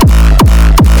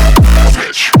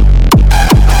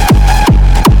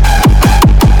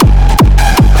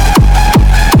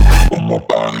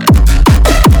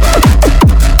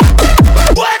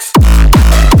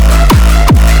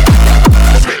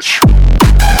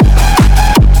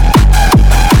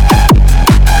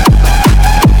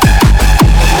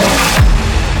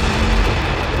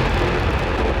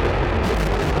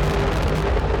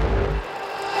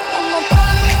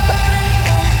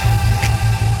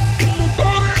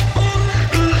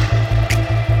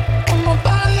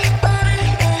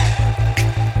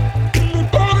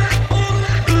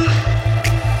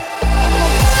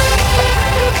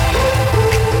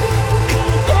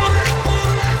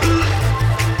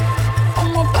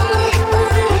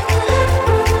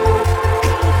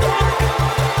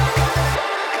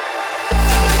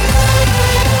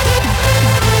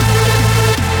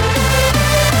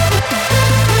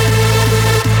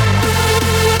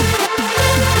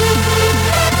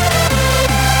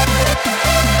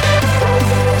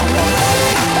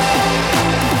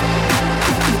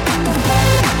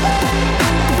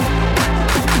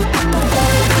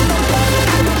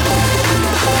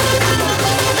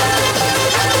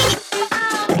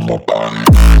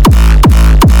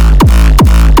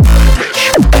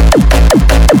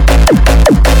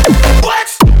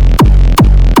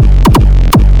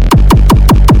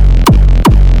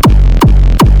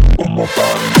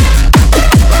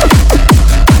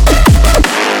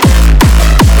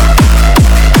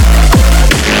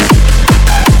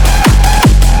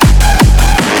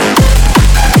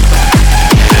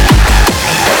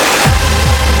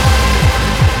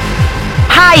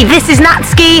 Hi, this is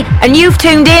Natski, and you've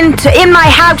tuned in to In My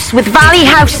House with Valley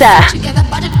Houser. Together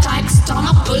by the tight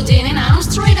stomach, pulled in and out,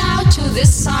 straight out to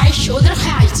this side, shoulder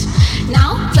height.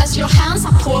 Now, place your hands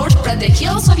upward, spread the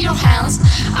heels of your hands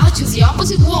out to the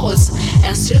opposite walls,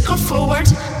 and circle forward,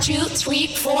 2, 3,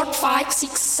 4, 5,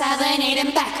 6, 7, 8,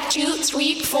 and back, 2,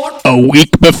 3, 4, A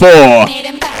week before 8,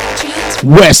 and back, 2, 3,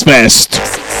 Westfest.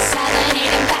 6, 7, 8,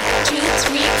 and back, 2,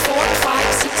 3, 4,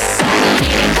 5, 6, 7,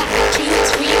 8, and back, 2,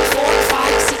 3, 4,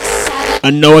 5, 6, 7.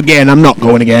 And no, again, I'm not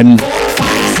going again.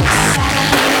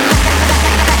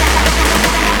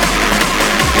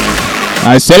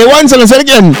 I said it once and I said it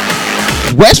again.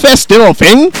 Westfest still a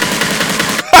thing?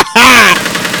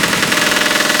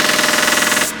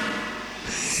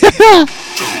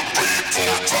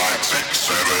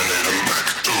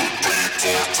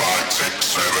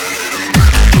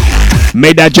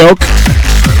 Made that joke.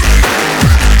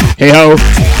 Hey ho.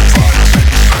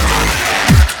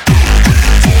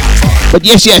 But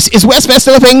yes, is Westfest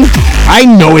still a thing? I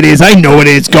know it is.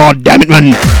 God damn it,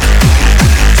 man.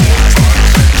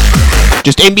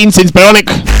 Just ain't been since Bionic.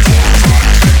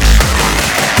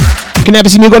 You can never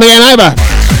see me going again either.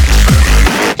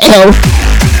 Hey ho.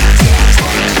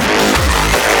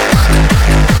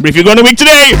 But if you're going a week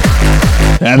today,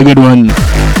 have a good one.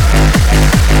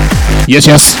 Yes.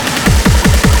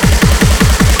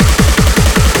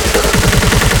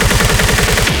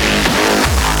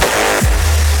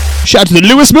 Shout to the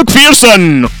Lewis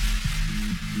McPherson.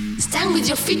 Stand with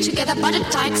your feet together by the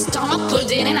tight stomach,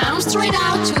 pulled in and out, straight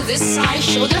out to this side,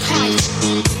 shoulder height.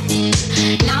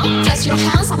 Now place your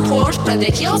hands upward, spread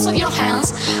the heels of your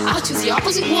hands out to the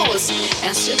opposite walls,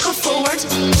 and circle forward. 2,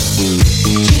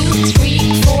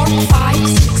 3, 4, 5,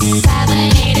 6, 7,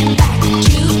 8, and back.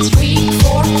 2, 3,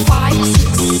 4, 5,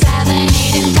 6, 7,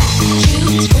 8, and back.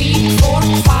 2, 3, 4,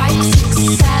 5,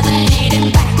 6, 7, 8, and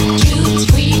back. 2,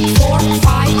 3, 4,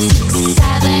 5, 6,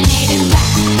 7, 8, and back.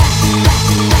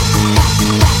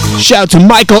 Shout to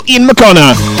Michael Ian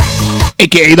McConnor,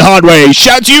 aka The Hard Way.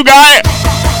 Shout to you, guy.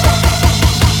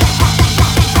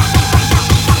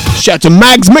 Shout to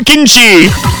Mags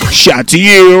McKinchy. Shout to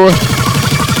you.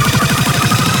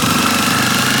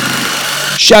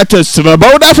 Shout to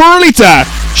Svoboda Ferolita.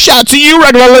 Shout to you,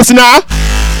 regular listener.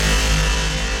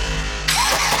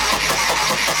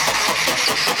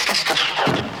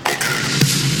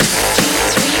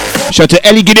 Shout to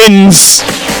Ellie Giddens.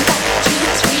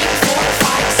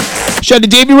 Shout to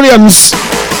Davey Williams.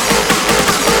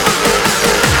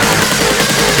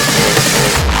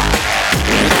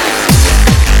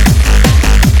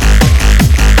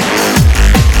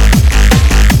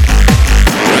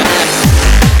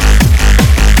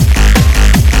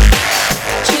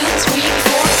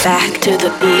 Back to the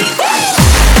beat.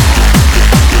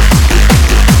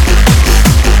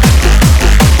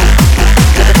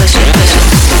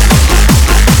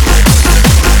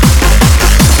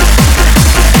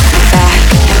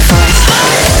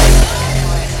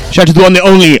 Shout to the one, the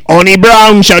only, Oni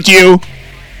Brown. Shout to you.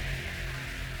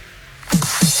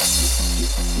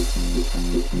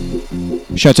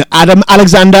 Shout to Adam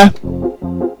Alexander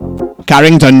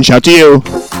Carrington. Shout to you.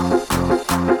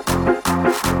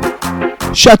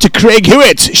 Shout to Craig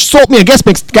Hewitt. Sort me a guest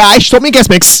mix, guys. Sort me a guest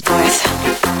mix.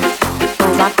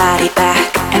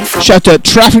 Shout to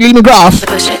Traffic Lee McGrath.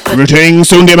 Returning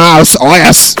soon to my house. Oh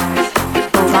yes.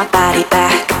 Move my body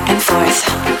back and forth.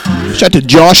 Shout to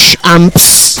Josh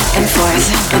Amps. And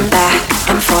forth and back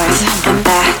and forth and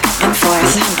back and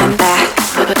forth and back.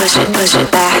 Push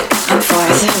it back and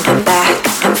forth and back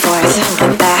and forth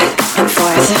and back and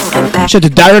forth and back. Shout to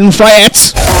Darren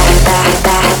Fryette.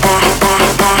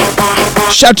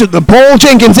 Shout to the Paul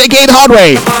Jenkins, aka The Hard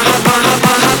Way.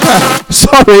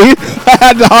 Sorry, I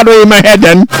had The Hard Way in my head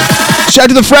then. Shout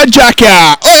to the Fred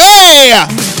Jacker. Oh yeah!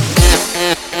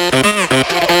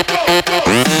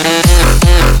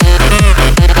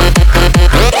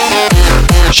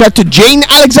 Shout to Jane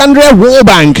Alexandria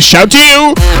Warbank. Shout to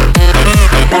you.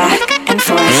 Back and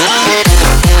forth.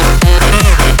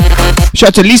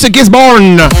 Shout to Lisa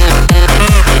Gisborne.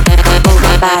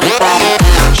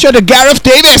 Shout to Gareth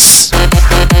Davis.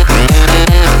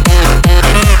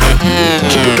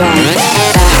 Keep it going.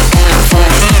 Back and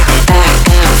forth. Back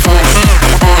and forth.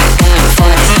 Back and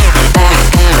forth.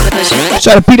 Back.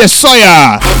 Shout to Peter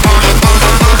Sawyer.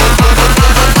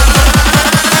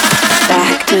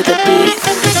 Back to the beat.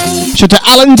 Shout to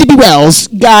Alan D.B. Wells.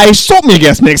 Guys, sort me a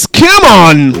guest mix. Come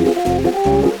on.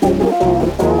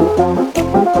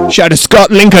 Shout to Scott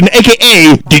Lincoln,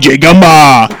 aka DJ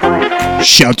Gumbar.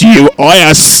 Shout to you, oh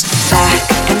yes.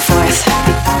 Back and forth.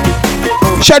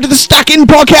 Shout to the Stacking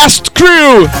Podcast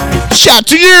crew. Shout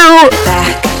to you.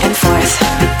 Back and forth.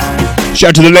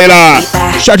 Shout to the Layla.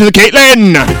 Shout to the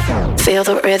Caitlin. Feel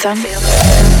the rhythm.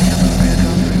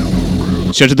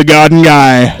 Shout to the garden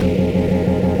guy.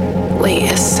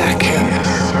 Wait a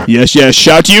second. Yes, yes.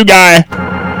 Shout to you, guy.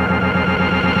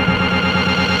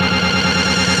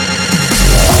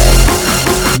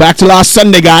 Back to last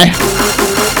Sunday, guy.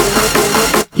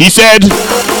 He said,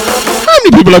 how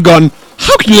many people are gone?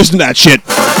 How can you listen to that shit?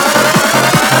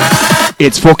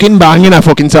 It's fucking banging, I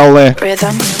fucking tell there.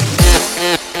 Rhythm.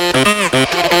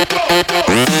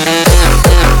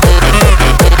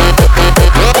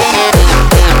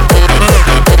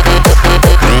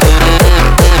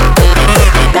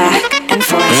 Back and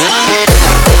forth.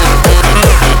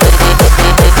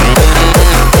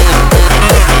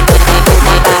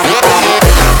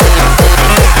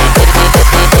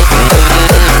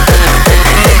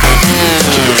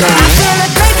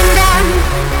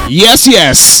 Yes,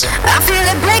 yes.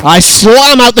 I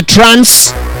slam out the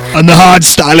trance and the hard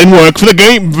styling work for the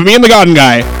game, for me and the garden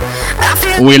guy.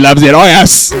 We loves it, oh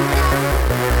yes.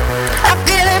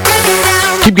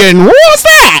 Keep getting, what's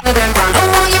that?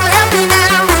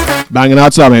 Banging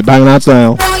out style, mate, banging out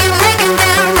style.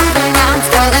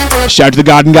 Shout to the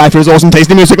garden guy for his awesome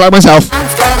tasty music like myself.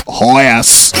 Oh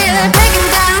yes.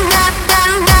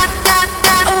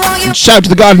 And shout to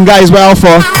the garden guy as well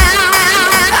for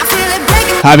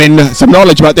having some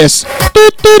knowledge about this.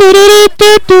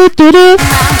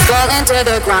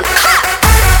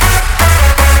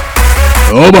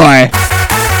 Oh boy.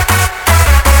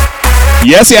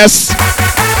 Yes, yes.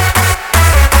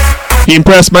 He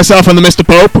impressed myself and the Mr.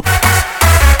 Pope.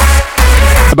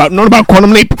 Not about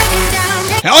Quantum Leap.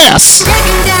 Hell yes.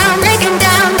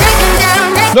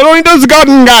 Not only does the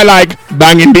garden guy like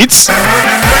banging beats,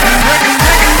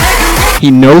 he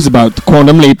knows about the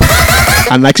Quantum Leap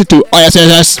and likes it too. Oh yes, yes,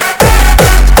 yes.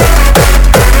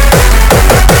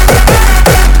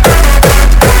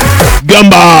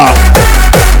 Gumbar.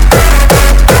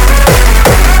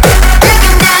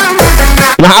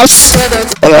 In the house.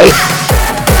 Alright.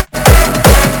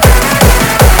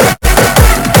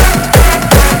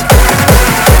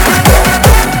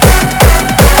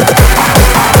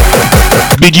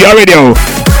 BGR Radio.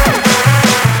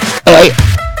 Alright.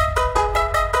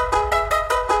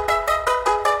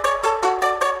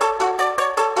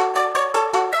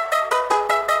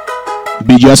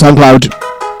 BGR SoundCloud.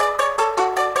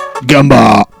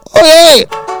 Gumbar. Oh yeah.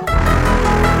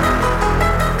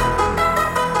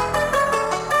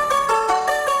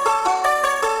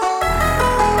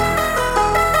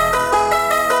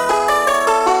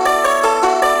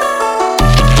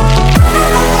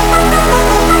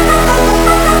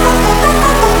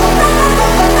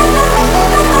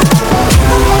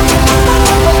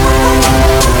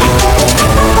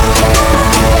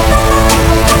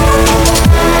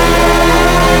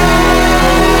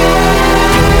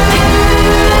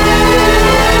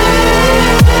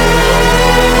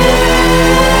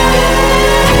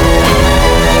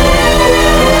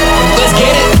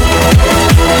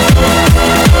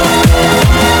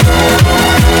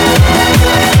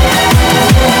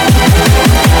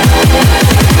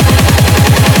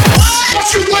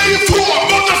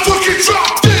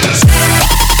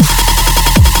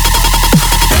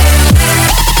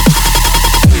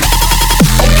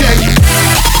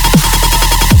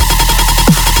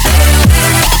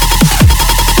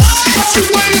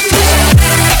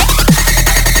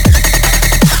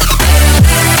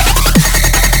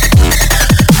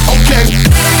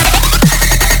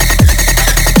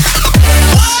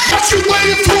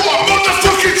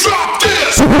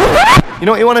 You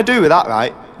know what you want to do with that,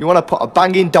 right? You want to put a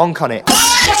banging donk on it.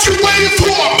 What you waiting for?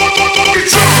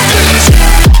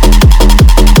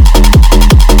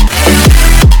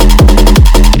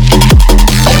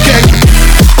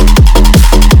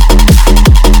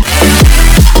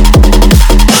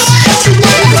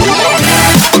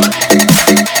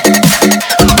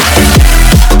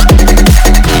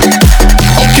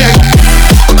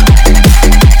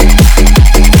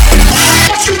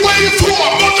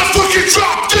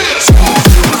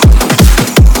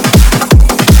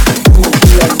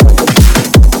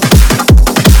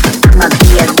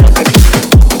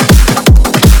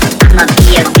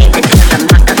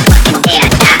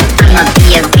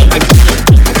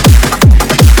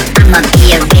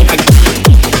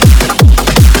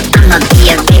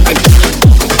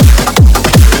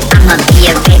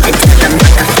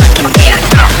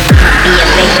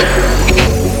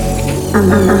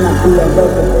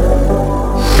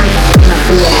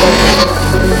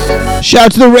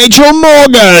 Shout to the Rachel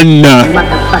Morgan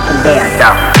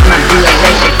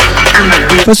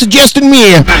for suggesting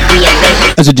me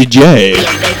as a DJ.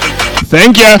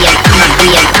 Thank you.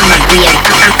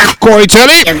 Corey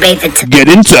Tully, get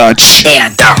in touch.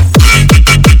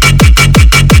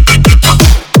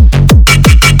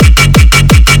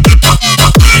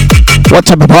 What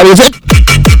type of party is it?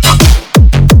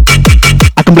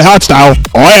 I can play hardstyle.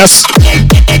 Oh yes.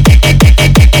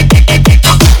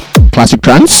 Classic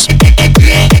trance.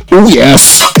 Oh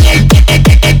yes.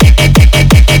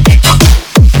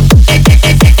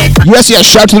 Yes,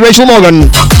 shout to the Rachel Morgan.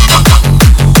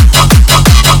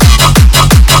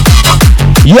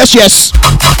 Yes,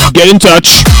 get in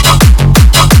touch.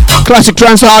 Classic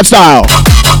trance hardstyle.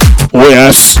 Oh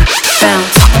yes.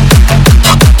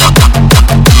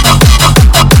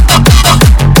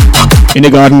 In the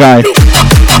garden guy.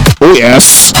 Oh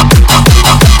yes.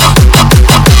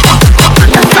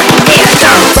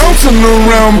 Bouncing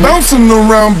around, bouncing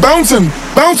around, bouncing,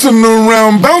 bouncing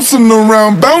around, bouncing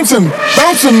around, bouncing,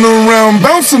 bouncing around,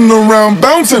 bouncing around,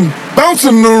 bouncing,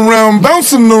 bouncing around,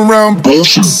 bouncing around,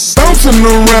 bouncing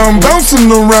around,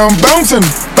 bouncing around, bouncing,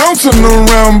 bouncing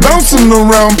around, bouncing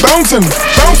around, bouncing,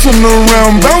 bouncing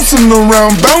around, bouncing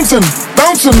around, bouncing,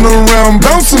 bouncing around,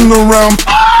 bouncing around.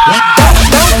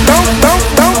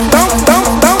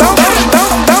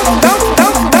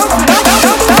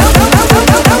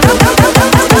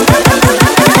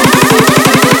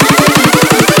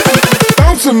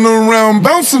 Bouncing around,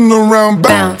 bouncing around,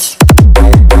 bounce.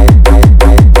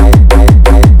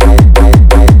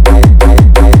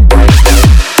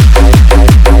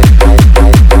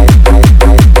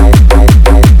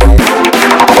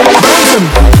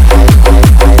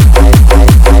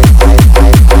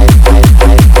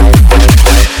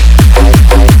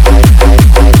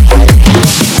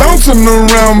 Bouncing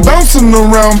around, bouncing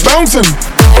around, bouncing.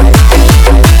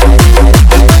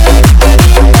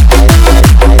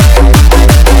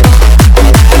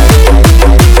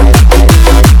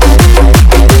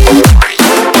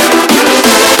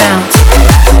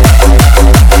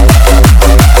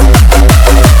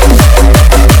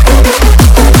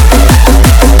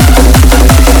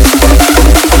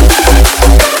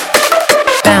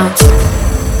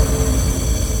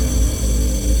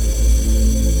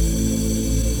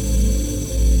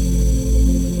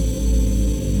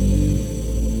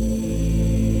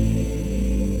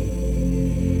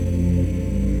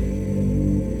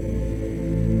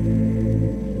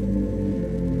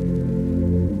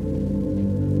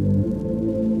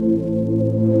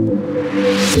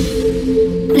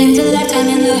 Lived a lifetime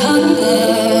in the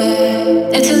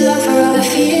hunger. Lived too long for all the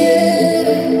fear.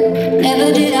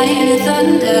 Never did I hear the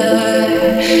thunder.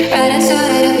 Right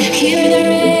outside of hear the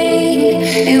rain.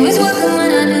 It was welcome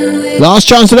when I knew it. Last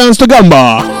chance to dance to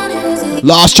Gumbar.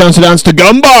 Last chance to dance to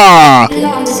Gumbar.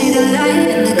 Long to see the light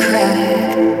in the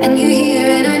crack. And you hear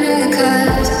it, I know the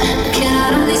cause. I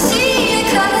cannot only see your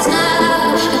colors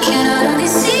now. I cannot only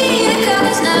see your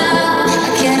colors now.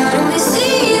 I cannot only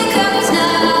see your colors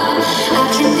now. I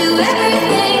can do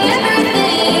everything,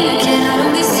 everything. I cannot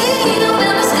only see no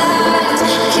memory skies.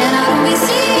 I cannot only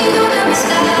see no memory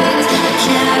skies. I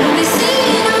cannot only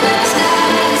see no memory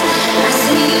skies. I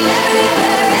see you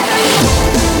everywhere, everywhere.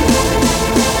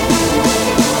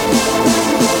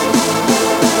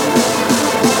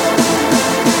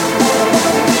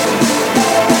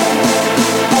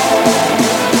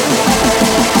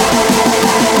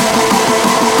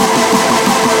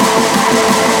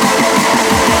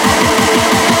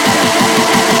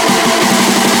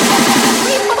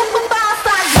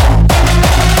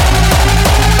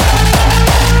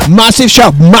 Massive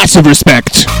shout, massive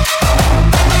respect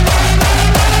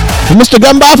for Mr.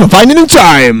 Gumbar for finding in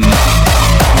time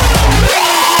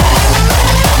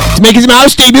to make his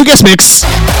mouse debut guest mix.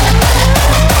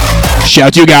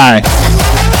 Shout you guy.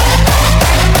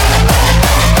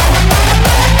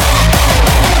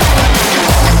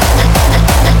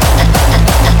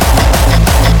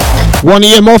 Want to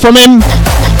hear more from him?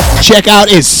 Check out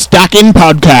his Stacking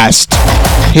Podcast.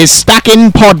 His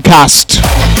Stacking Podcast.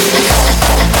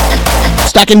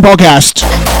 Stacking Podcast.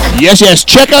 Yes,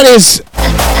 check out his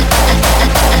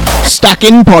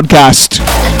Stacking Podcast.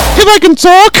 If I can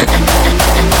talk.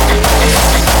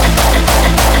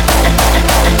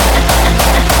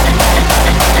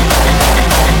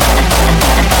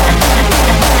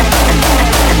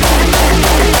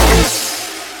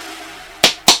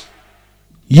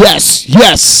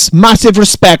 Yes, massive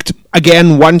respect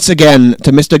again, once again,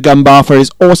 to Mr. Gumbar for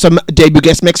his awesome debut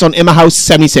guest mix on Emma House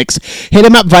 76. Hit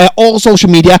him up via all social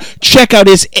media. Check out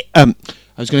his, I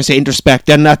was going to say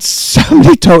introspect, and that's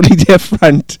something totally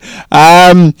different.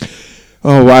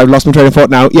 Oh, I've lost my train of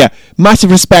thought now. Yeah, massive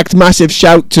respect, massive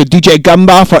shout to DJ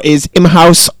Gumbar for his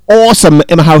in-house, awesome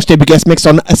in-house debut guest mix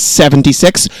on a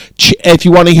 76. If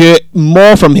you want to hear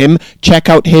more from him, check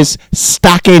out his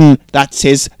Stacking. That's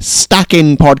his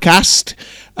Stacking podcast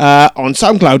on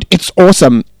SoundCloud. It's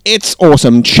awesome. It's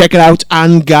awesome. Check it out.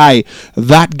 And Guy,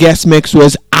 that guest mix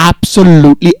was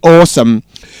absolutely awesome.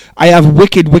 I have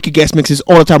wicked guest mixes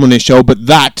all the time on this show, but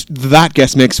that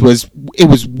guest mix was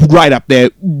right up there.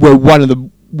 We're one of the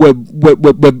we're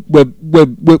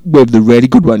the really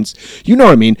good ones. You know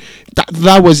what I mean?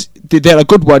 There are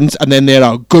good ones, and then there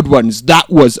are good ones. That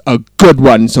was a good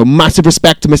one. So massive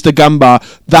respect to Mr. Gumbar.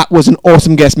 That was an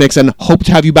awesome guest mix, and hope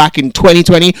to have you back in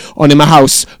 2020 on In My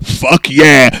House. Fuck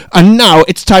yeah! And now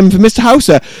it's time for Mr.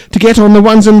 Houser to get on the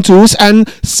ones and twos and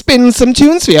spin some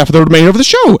tunes for you for the remainder of the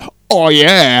show. Oh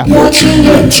yeah! You're tuned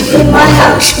in to In My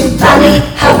House with Valley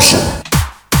Houser.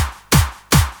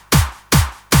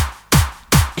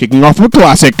 Kicking off with a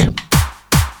classic.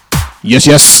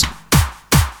 Yes.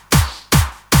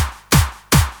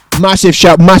 Massive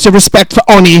shout, massive respect for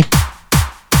Oni,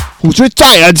 who's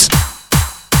retired.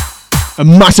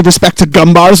 And massive respect to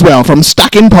Gumbar as well from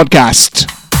Stacking Podcast.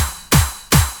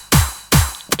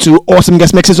 2 awesome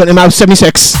guest mixes on ML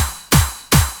 76.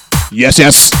 Yes.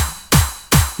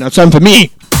 Now it's time for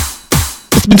me.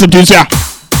 It's been some tunes here.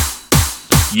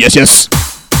 Yes.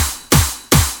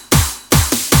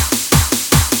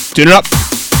 Tune it up.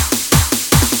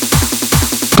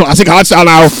 Classic hardstyle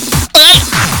now.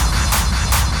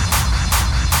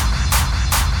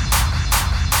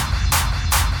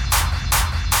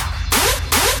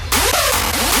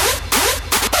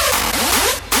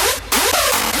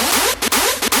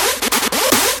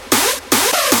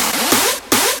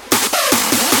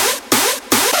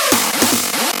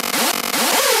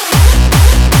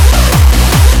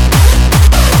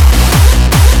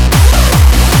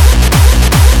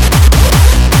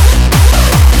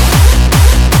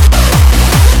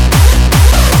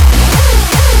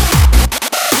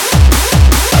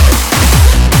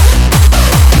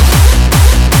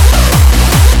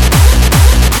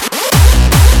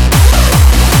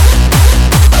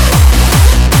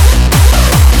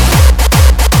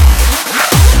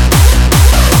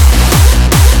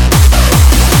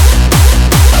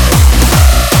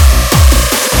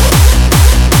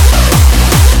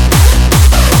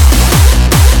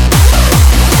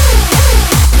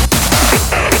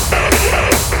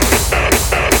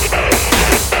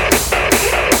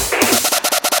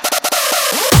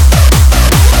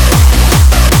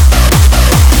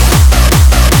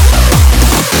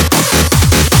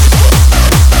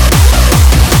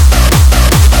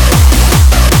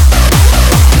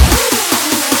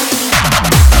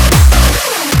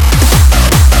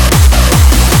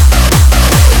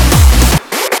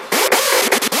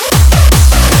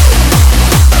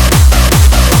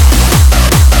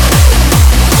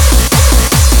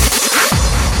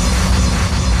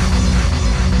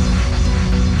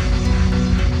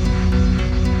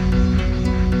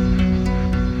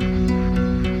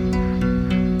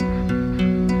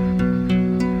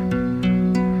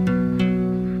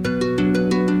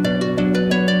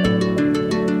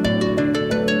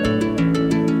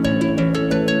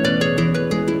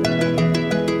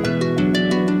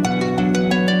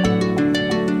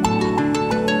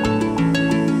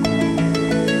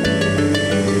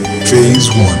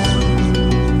 Phase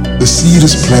 1. The seed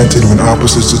is planted when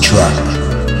opposites attract.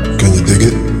 Can you dig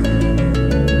it?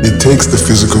 It takes the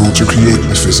physical to create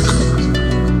the physical.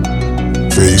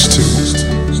 Phase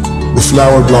 2. The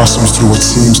flower blossoms through what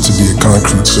seems to be a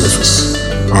concrete surface,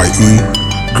 i.e.,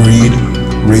 greed,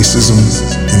 racism,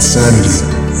 insanity,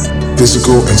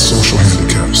 physical and social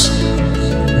handicaps.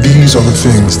 These are the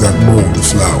things that mold the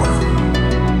flower.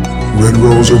 Red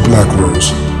rose or black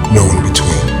rose, no in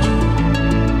between.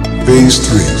 Phase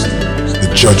 3, the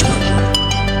judgment.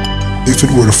 If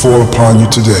it were to fall upon you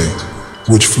today,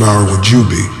 which flower would you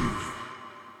be?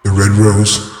 The red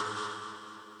rose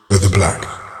or the black?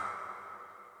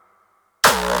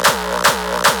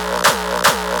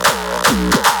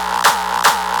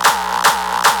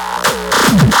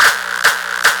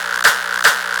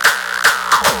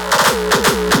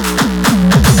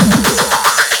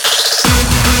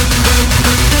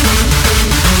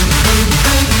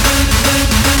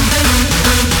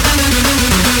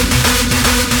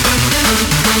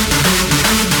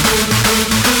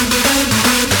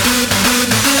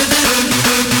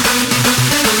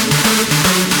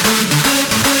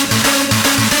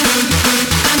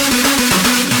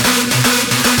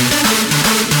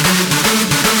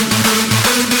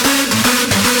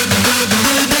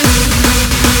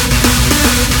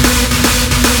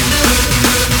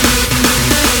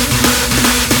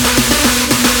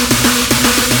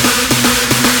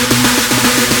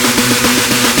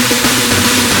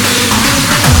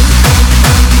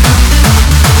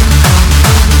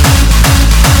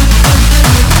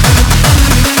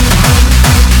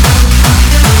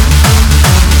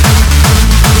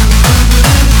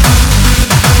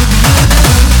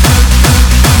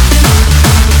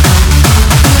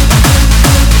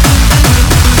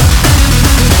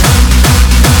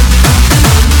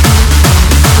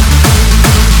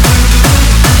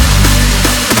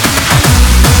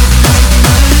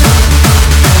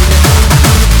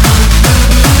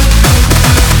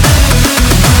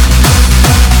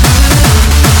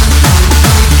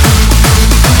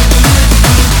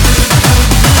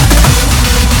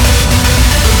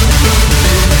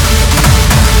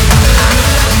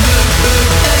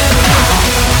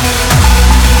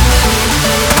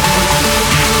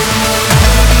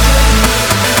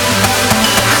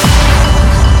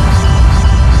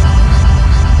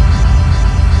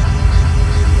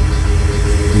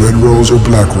 rose or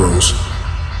black rose.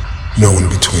 No in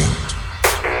between.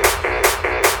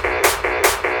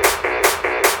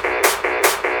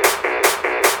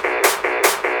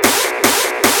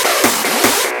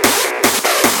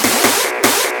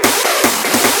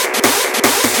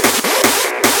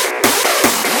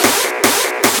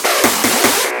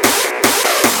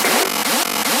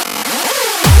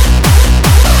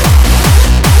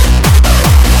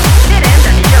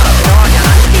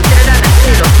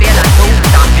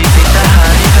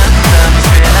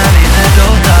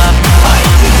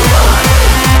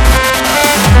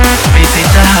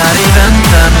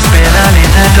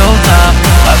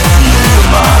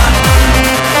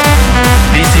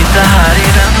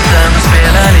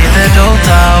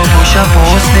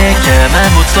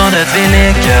 vi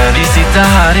leker. Vi sitter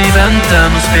här i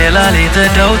väntan och spelar lite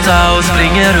Dota och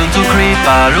springer runt och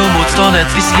creepar och motståndet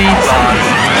vi slipar.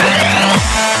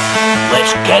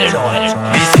 Let's get it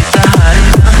on. Vi sitter här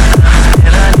i väntan och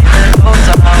spelar lite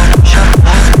Dota och pushar på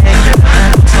och sneker.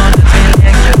 Motståndet vi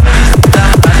leker. Vi sitter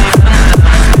här i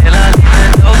väntan och spelar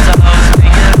lite Dota och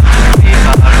springer runt och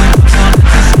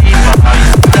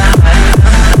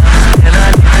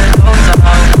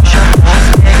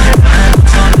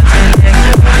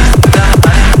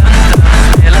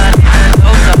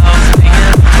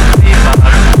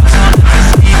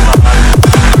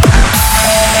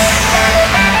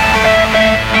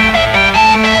och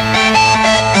motståndet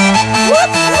vi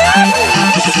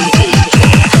slipar.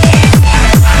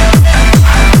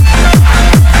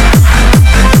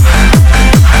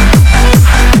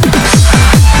 Vi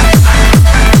sitter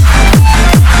här i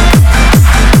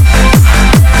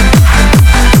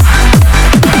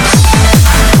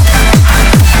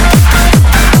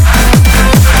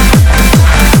väntan och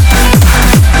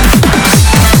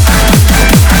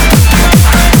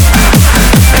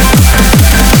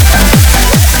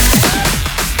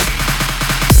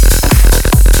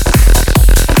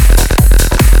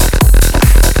spelar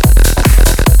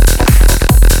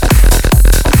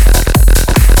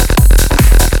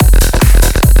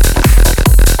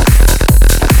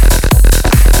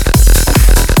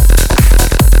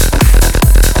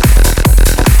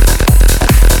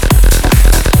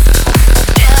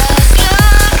lite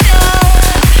Dota och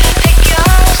pushar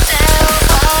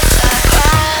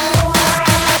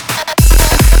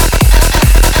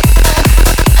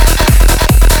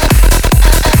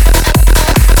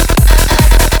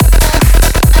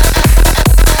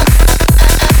på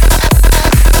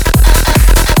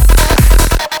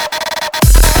och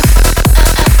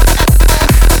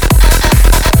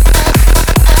sneker.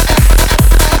 Motståndet vi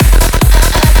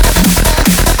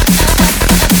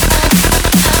leker.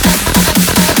 Vi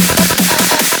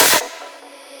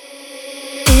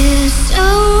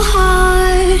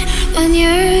sitter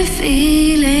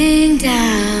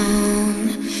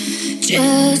här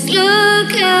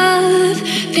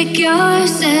i väntan och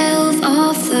spelar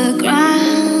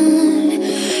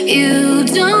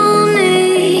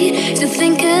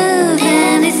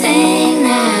lite Dota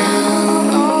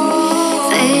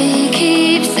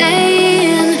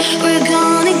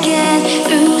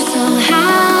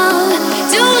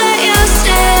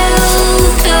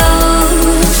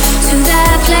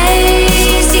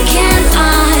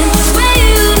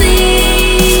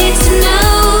och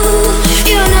springer runt och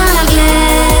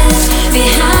creepar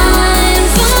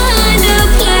och motståndet vi slipar. Find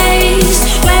a place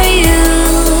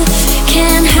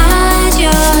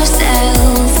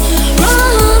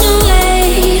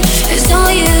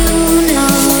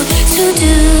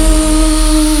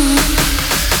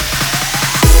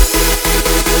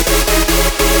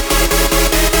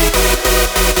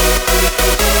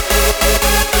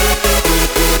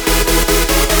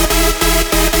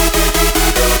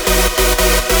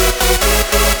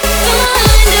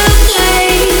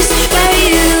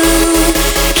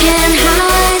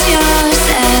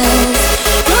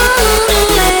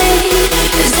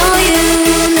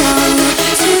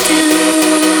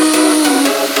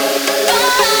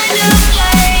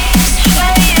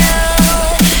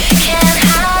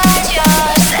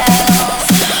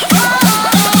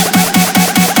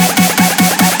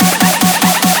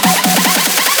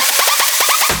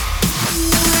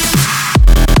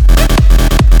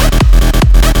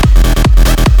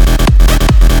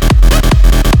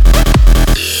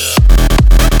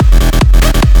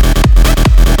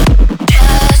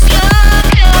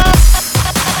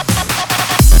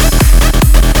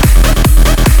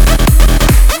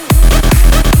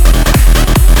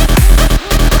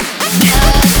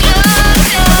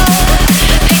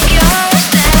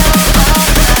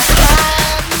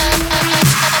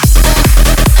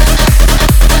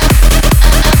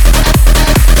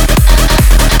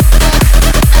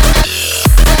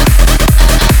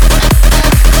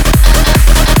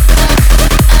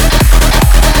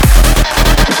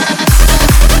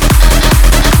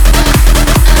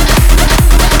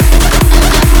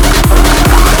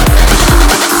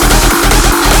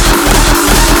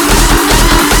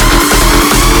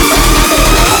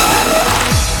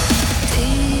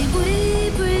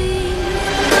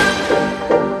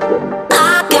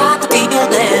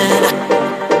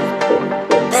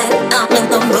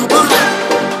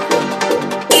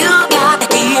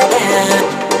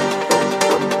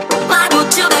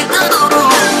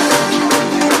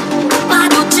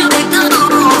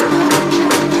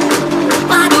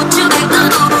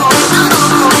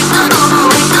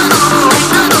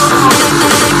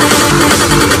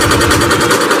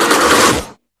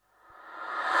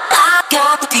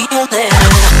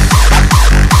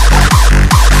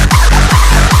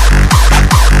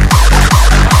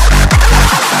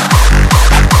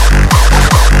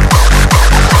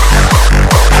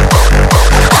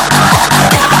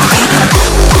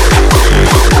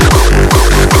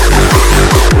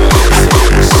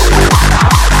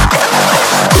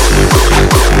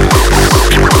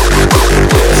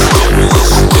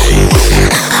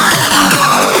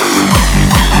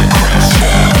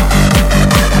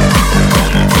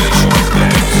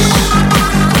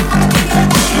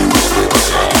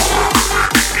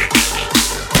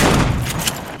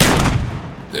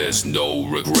There's no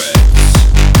regrets.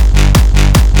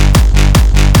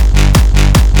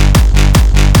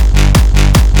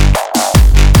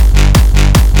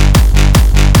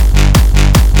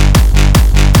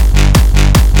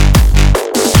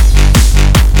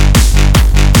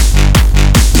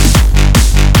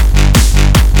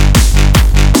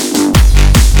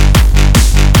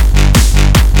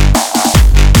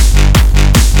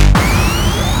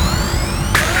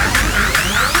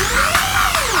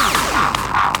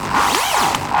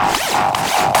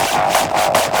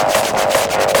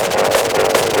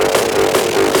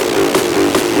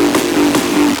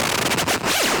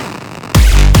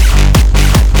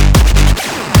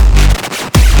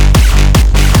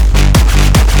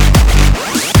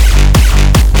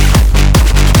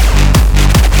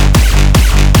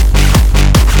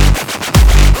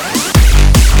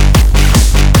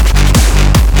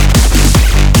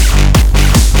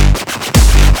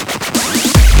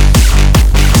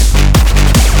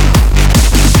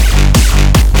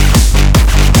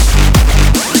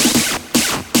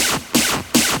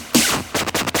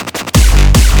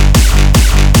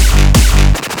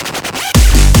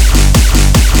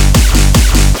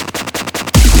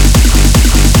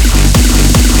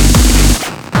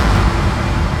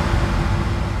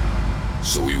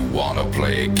 So you wanna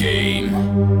play a game?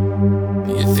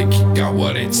 You think you got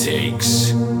what it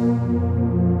takes?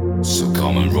 So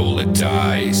come and roll the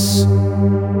dice.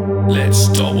 Let's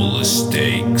double the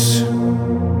stakes.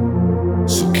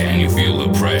 So can you feel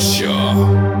the pressure?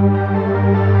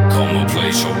 Come and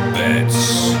place your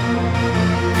bets.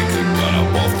 Pick a gun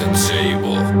up off the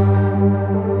table.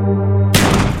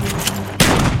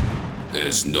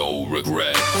 There's no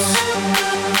regrets.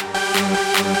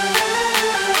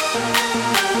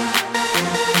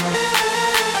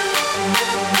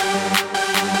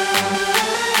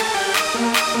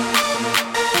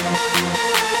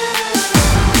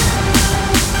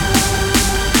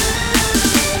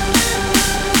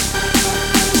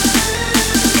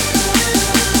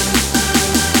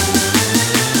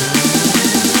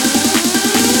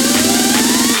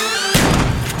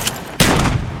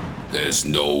 There's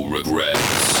no regrets.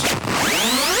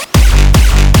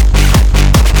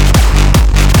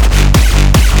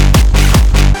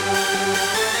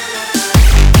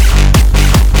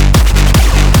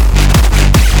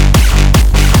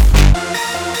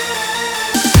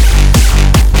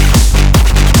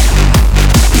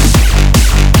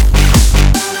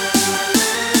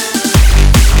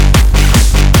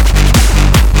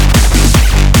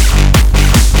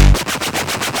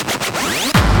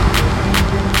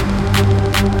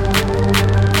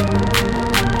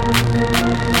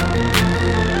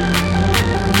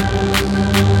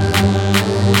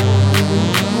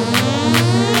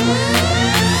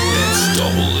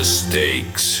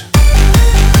 Stakes.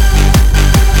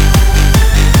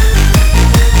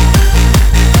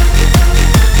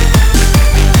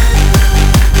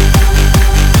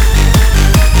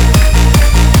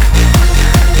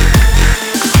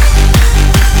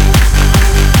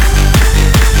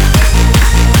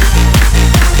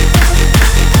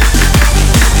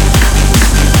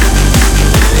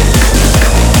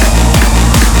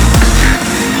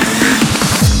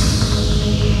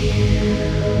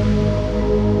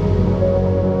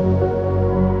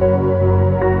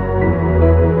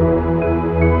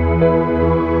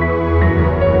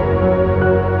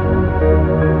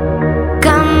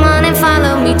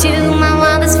 To my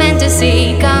wildest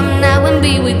fantasy, come now and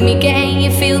be with me. Can you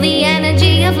feel the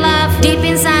energy of love deep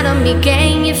inside of me?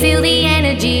 Can you feel the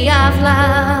energy of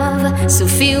love? So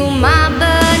feel my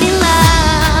burning love.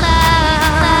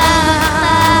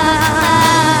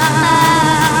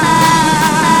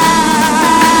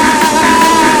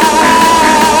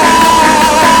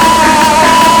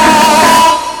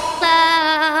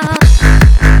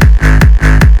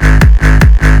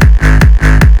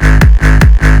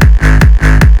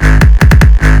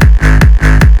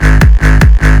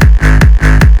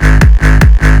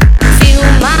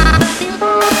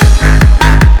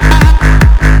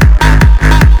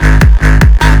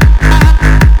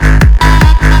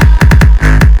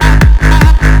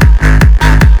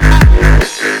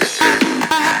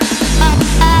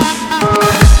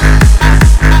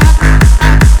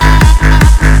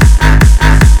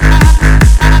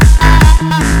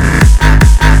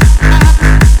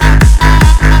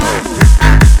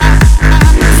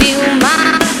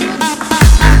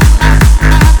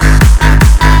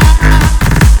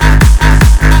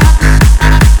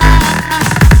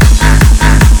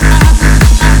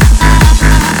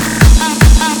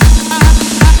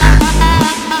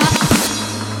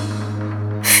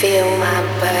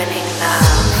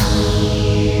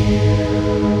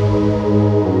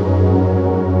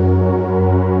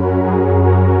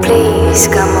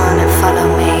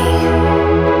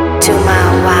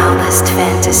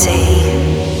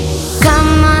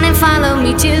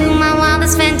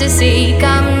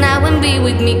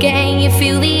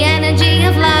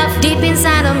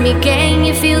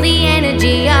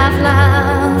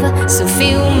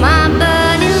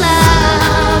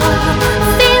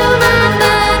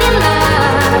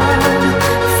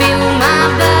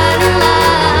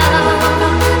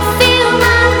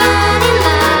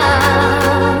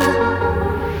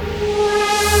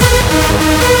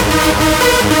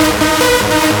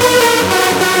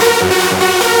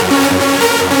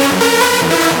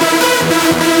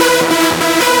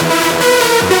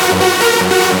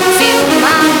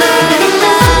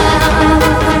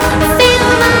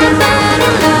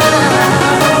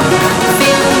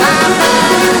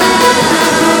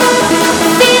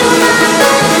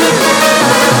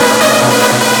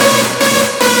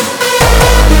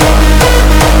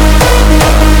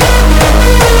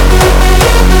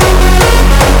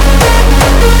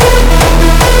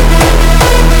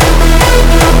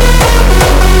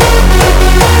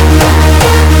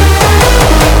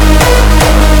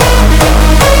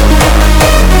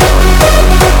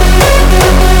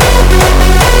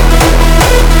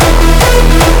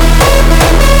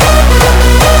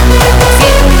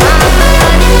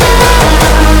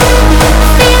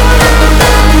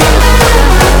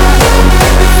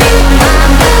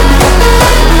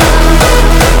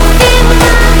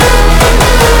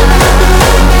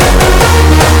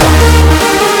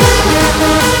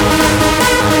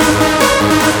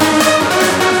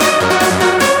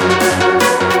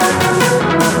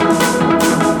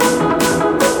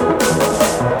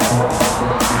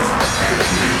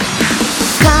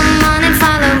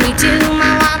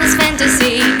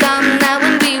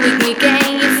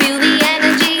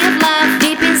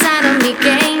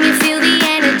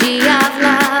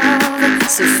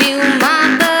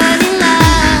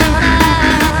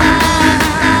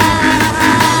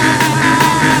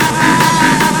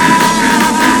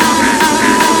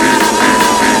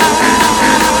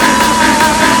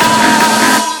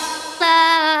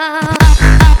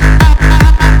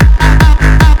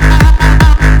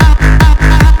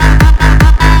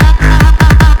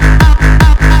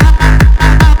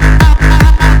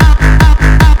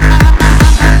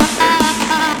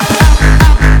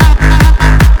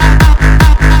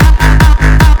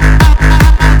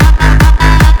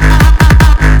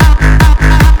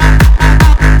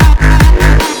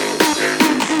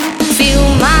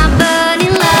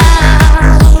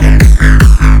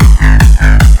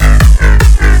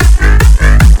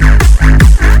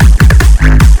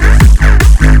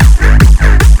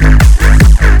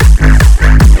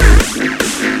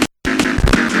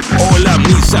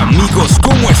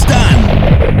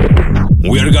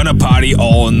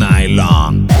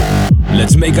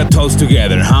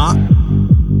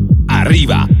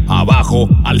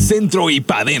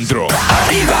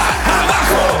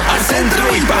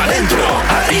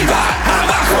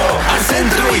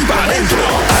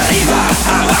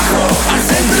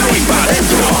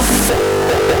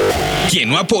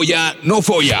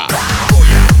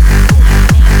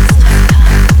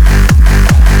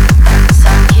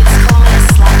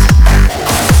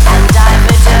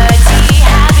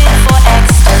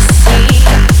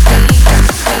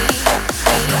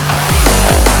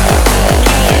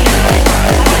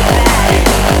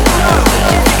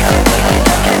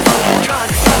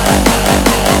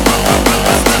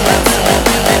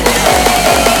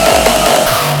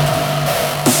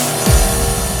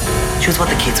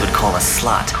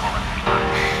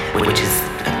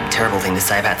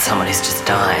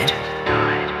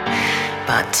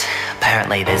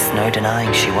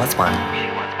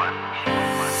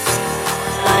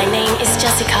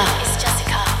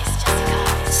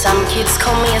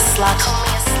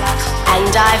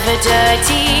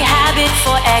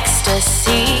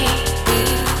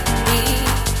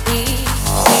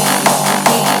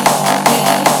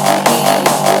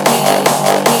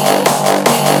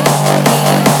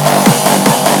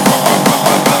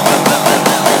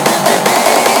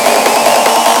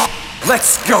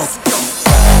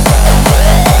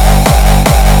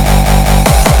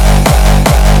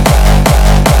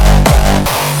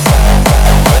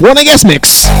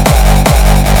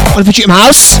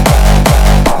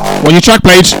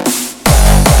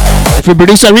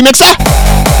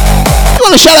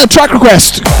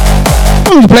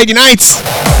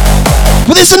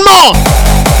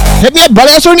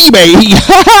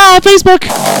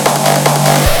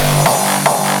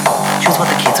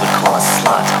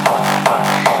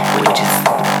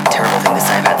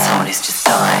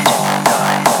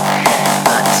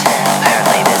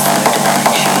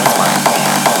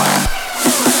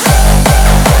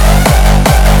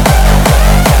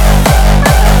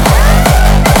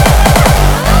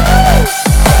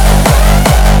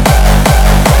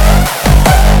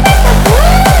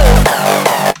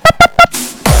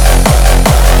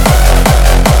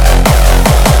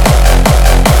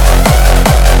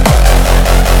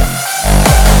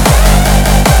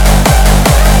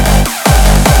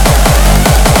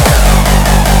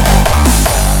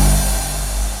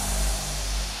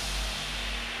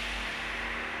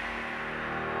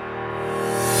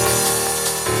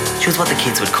 was what the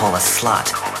kids would call a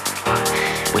slut,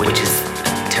 which is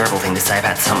a terrible thing to say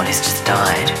about someone who's just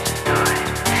died.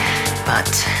 But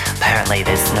apparently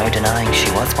there's no denying she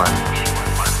was one.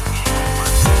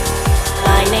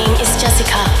 My name is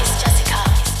Jessica.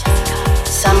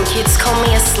 Some kids call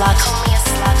me a slut,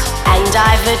 and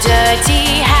I've a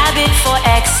dirty habit for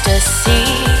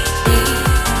ecstasy.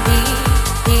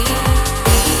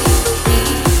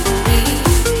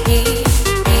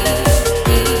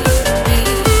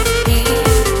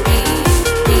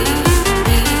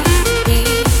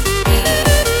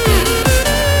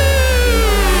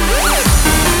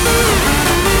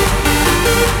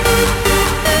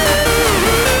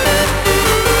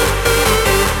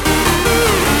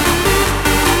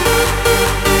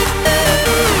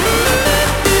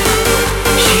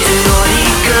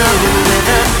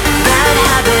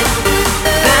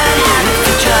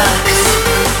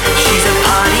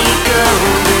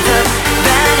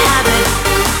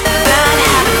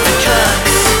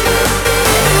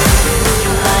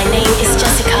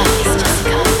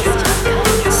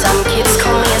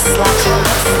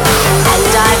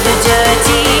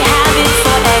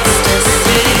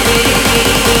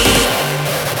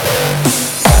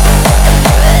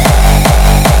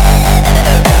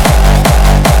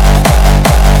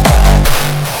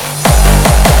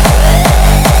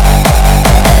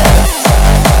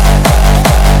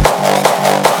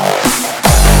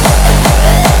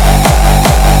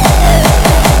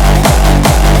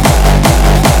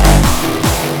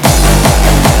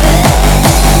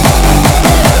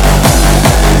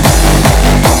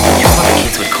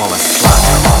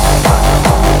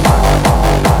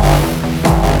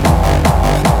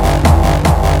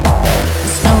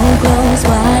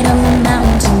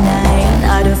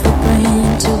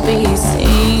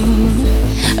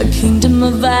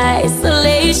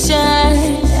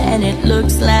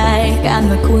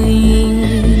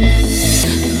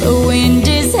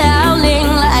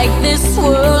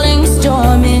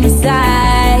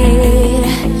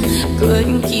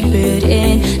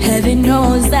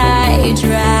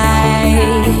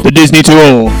 The Disney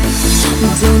Tour.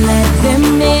 Don't let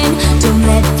them in, don't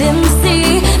let them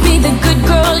see. Be the good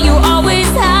girl you always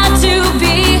had to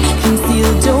be.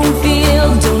 Conceal, don't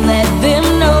feel, don't let them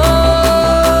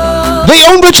know. They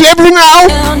own virtually everything now.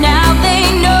 Now they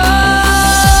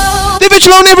know. They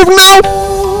virtually own everything now.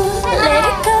 Let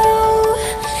it go,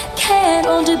 can't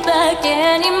hold it back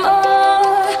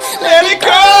anymore. Let it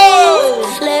go,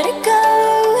 let it go.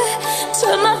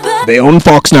 Turn my back. They own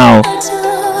Fox now.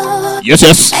 Yes,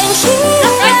 yes.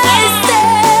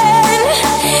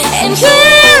 And here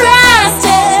I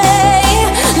stay.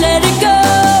 Let it go,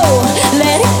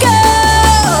 let it go.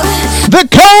 The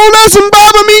cold doesn't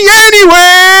bother me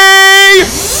anyway.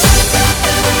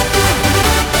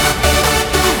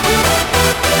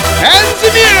 Hands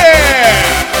in the air.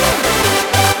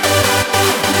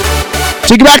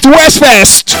 Take it back to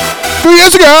Westfest 3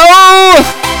 years ago.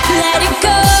 Let it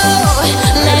go,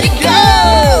 let it go.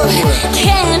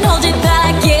 Can't hold it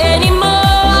back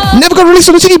anymore. Never got released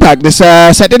on the CD pack. This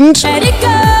set didn't. Let it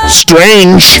go.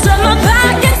 Strange. Turn my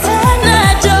back and turn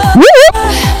the door. Woo-hoo.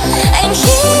 And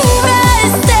here I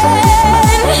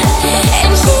stand.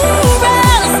 And here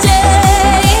I'll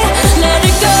stay. Let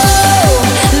it go,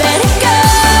 let it go.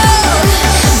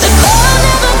 The cold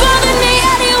never bothered me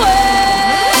anyway.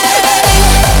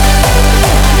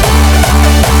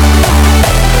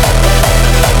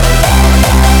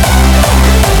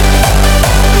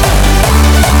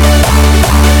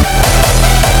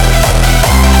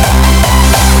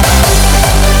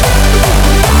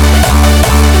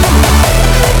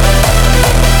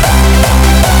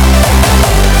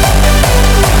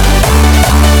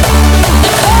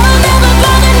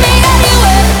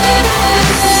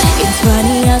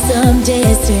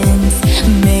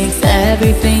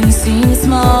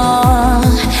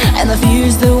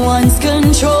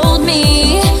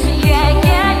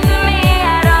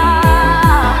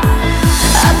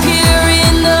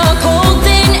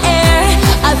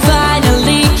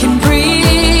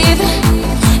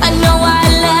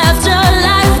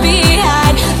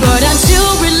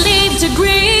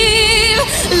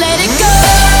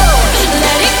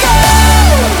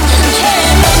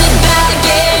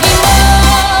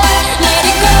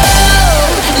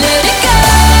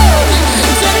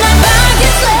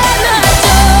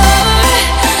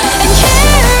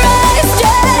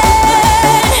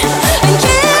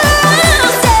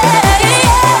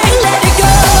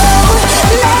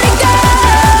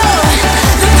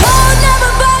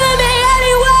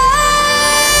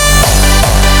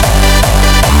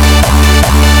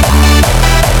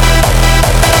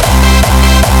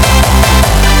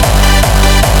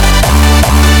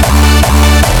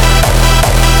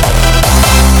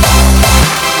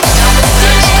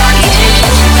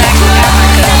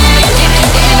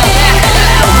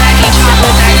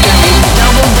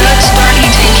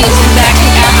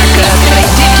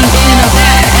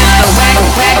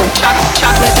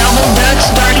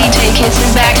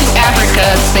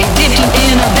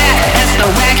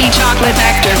 chocolate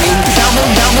factory. Double,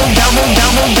 double, double,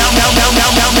 double, double, double,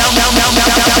 double, double,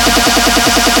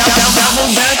 double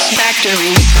Dutch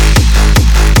factory.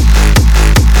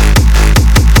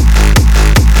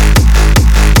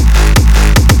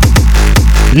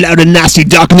 Loud and Nasty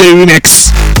Dark New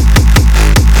Remix.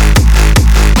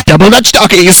 Double Dutch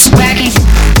Darkies.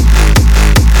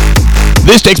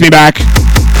 This Takes Me Back.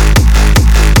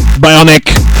 Bionic.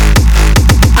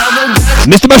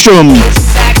 Mr. Mushroom.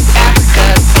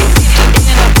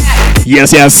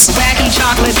 Yes, yes.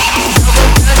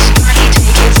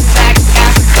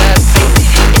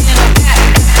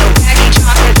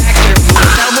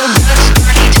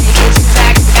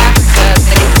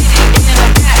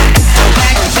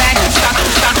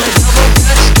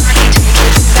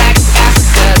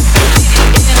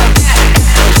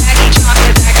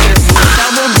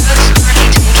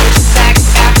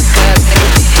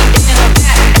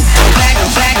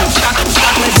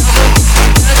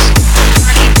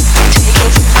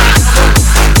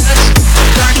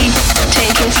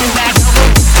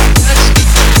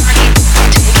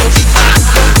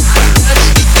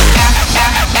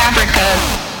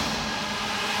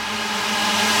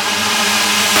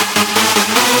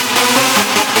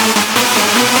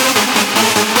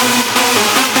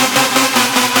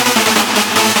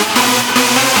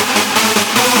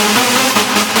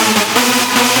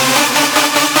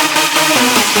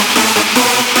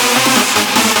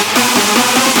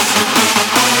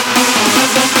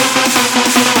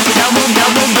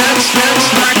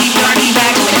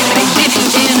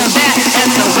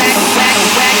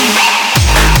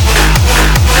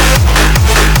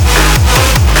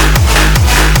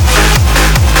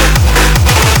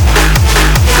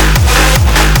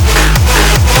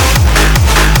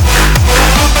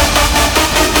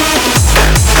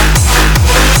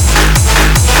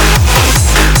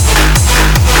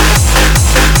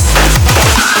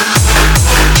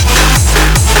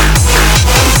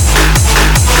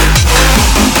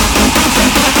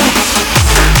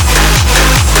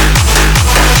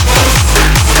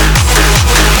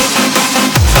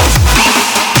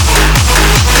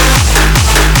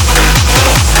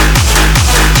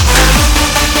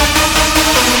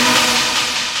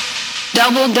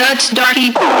 Double Dutch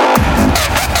Darky.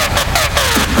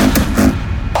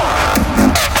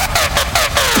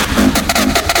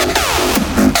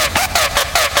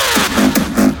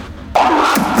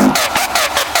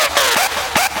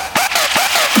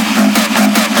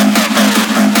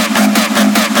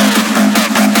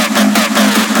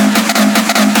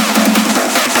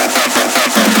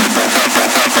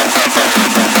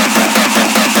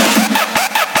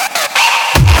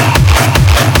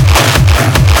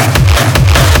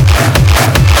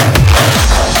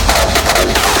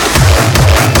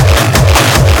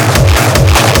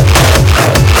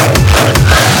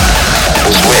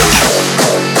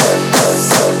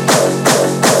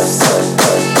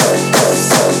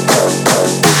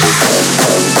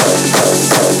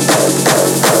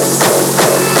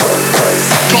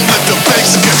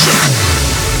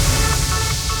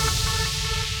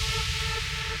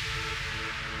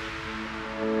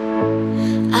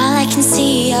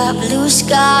 Blue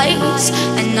skies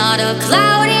and not a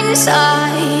cloud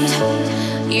inside.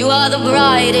 You are the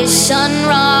brightest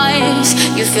sunrise.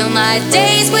 You fill my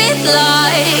days with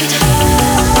light.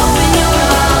 Open your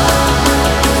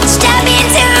heart, step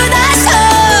into the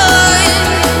sun.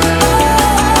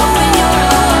 Open your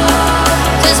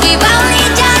heart, 'cause we've only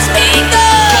just begun.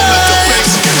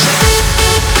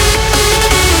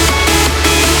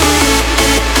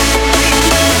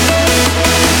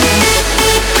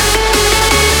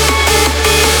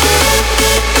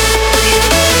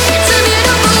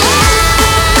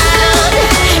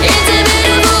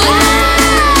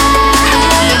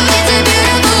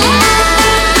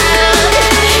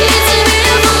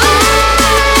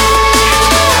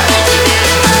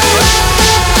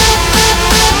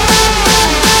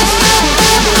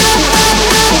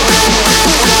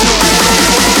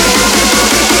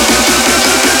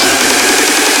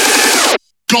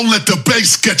 Don't let the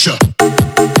bass get ya.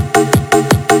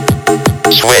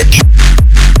 Switch.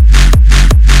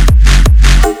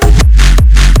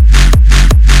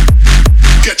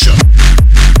 Get ya.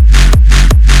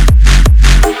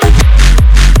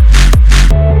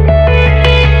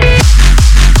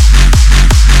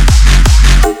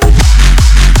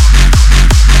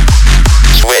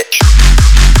 Switch.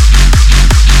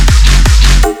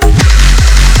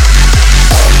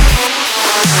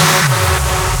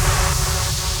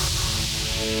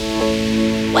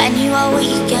 When you are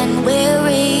weak and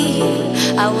weary,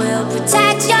 I will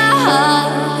protect your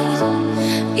heart.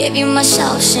 Give you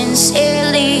myself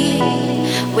sincerely.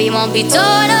 We won't be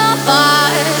torn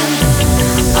apart.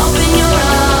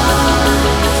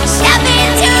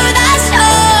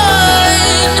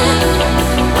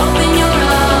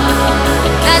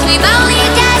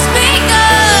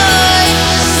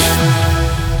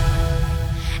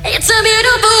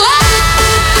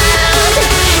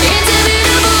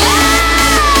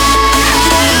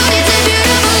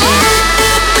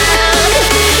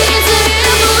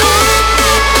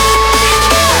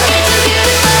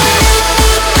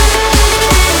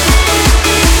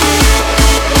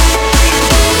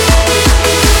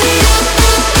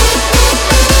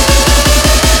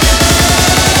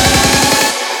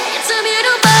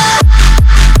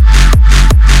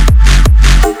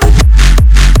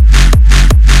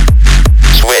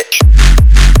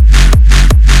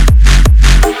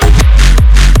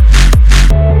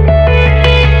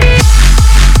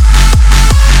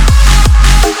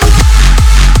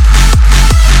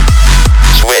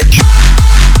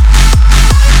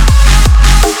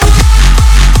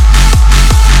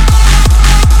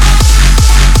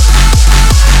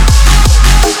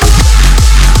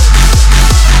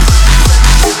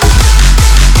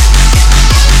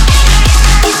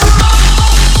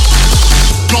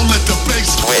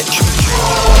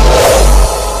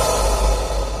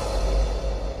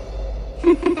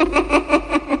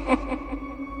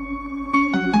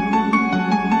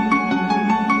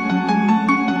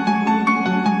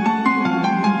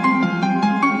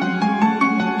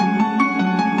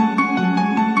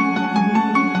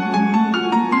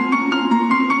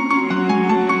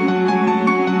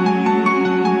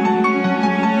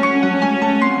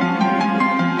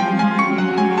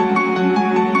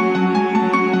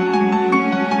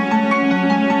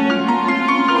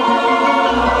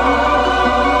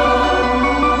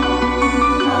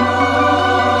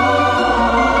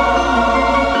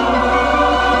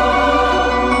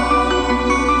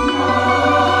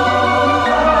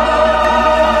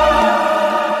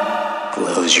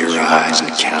 eyes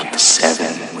and count to 7.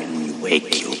 When you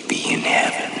wake, you'll be in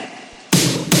heaven.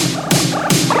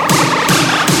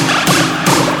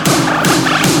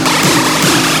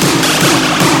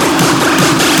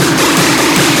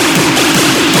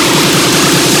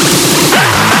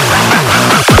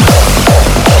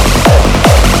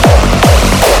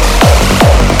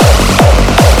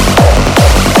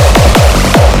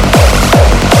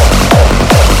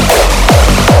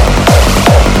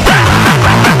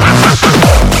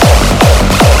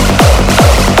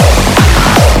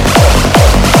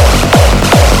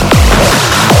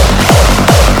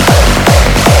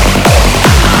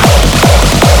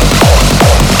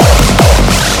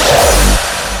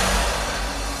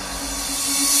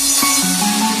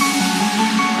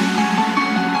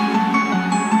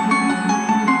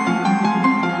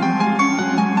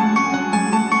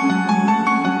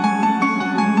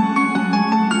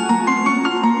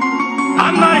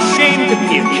 I'm not ashamed to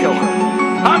be a killer.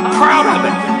 I'm proud of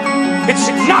it. It's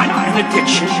not an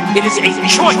addiction. It is a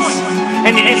choice.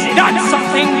 And it is not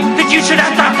something that you should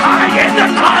have to hide in the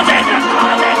closet.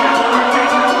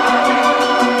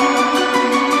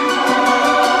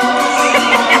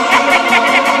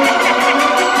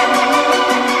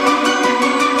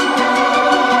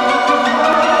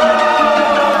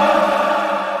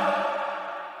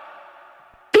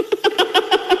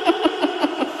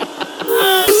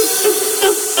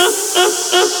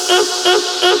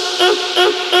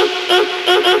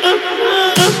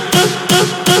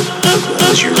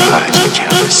 Close your eyes and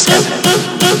count to 7.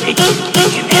 Make you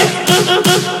be in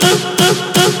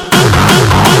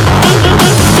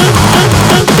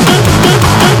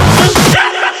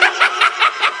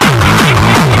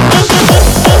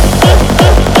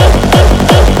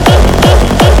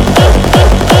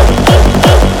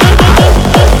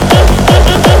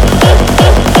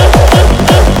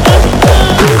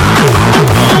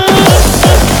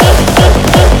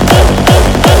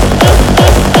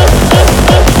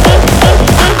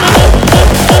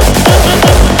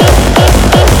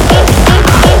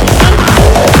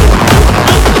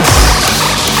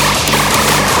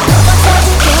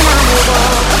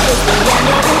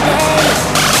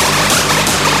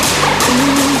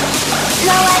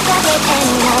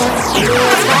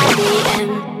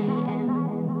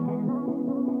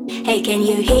Hey, can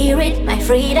you hear it? My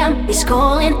freedom is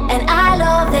calling, and I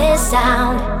love this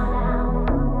sound.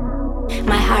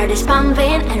 My heart is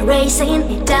pumping and racing.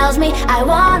 It tells me I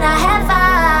wanna have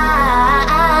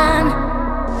fun.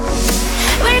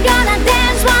 We're gonna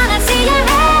dance, wanna see your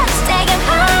hands. Take 'em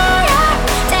higher,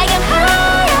 take 'em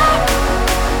higher.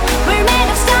 We're made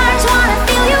of stars, wanna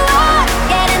feel you up.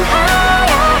 Getting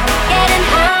higher, getting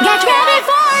higher. Get ready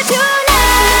for tonight.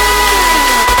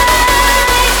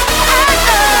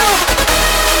 Oh,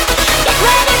 get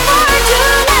ready for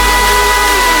tonight.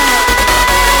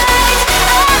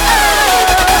 Oh,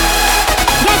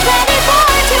 get ready for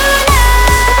tonight.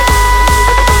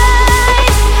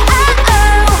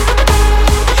 Oh,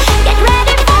 get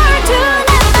ready for tonight.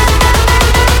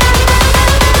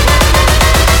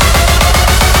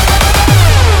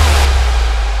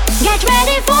 Get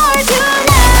ready for tonight.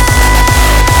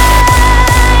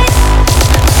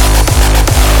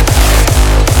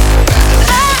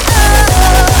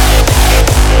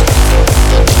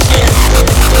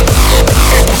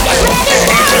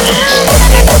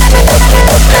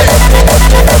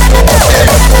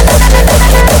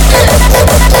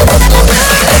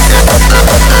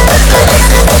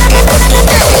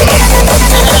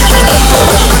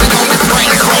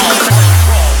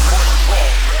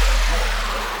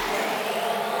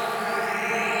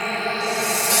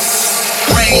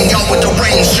 Rain, yo, with the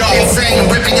rain show. Insane,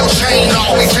 ripping your chain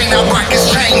off. We chain out rockets,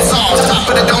 chainsaws. Top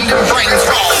of the dome, them brains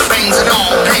fall. Veins and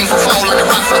all, painful fall like a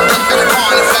rock fucked up in a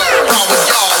carnival. Raw with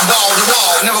y'all, wall to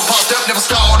wall. Never popped up, never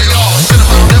stalled at all. Should've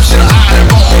popped up, should've eyed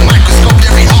it all. Microscope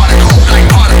every article, like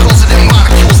particles and then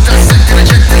molecules. Dissect and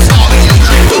eject and install you.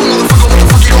 Fool, motherfucker, what the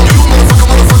fuck you gon' do?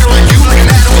 Motherfucker like you, like an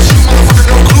animal. You, motherfucker,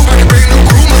 no clue. I can bring new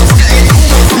crew. Motherfucker ain't cool.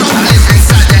 Motherfucker, I live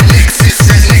inside that Lexus.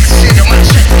 That next shit on my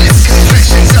checklist.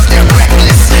 Confessions of that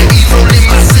reckless. Evil in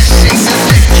my sessions.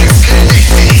 Electric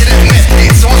connected to that method.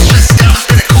 So I'm stressed out,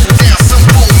 gotta cool down. Some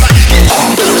bull might get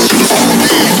on. Shoot cool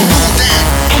down,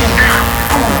 cool down.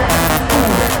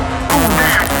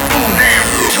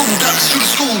 Tuned up, shoot a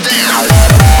school down.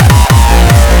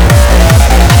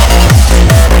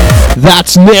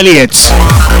 That's nearly it.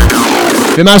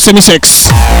 The Mouse 76.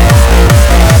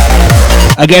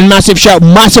 Again, massive shout,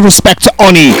 massive respect to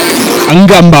Oni and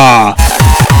Gumbar.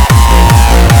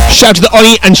 Shout to the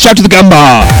Oni and shout to the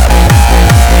Gumbar.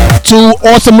 Two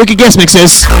awesome wicked guest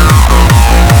mixes.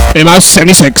 The Mouse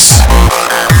 76.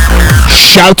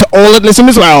 shout to all that listen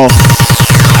as well.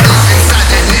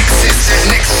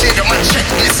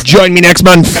 Join me next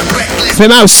month.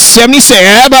 Plymouth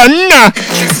 77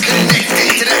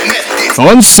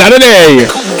 on Saturday.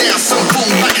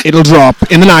 It'll drop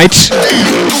in the night.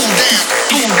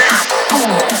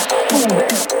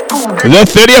 The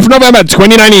 30th of November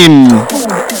 2019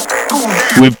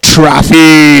 with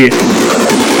Traffy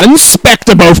and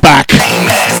Spectre both back.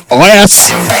 Oh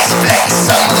yes.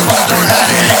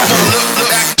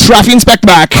 Traffy and Spectre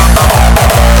back.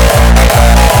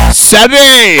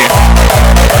 Saturday,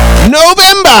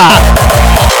 November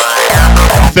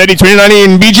 30,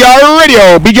 2019, BGR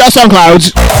Radio, BGR SoundCloud.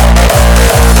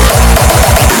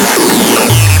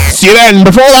 See you then.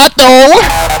 Before that though,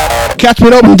 catch me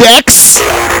at Open Decks.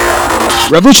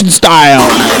 Revolution Style.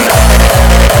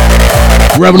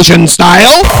 Revolution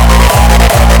Style.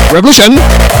 Revolution.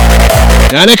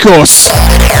 And of course,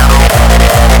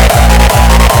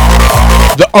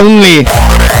 the only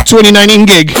 2019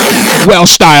 gig,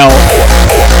 Welsh Style.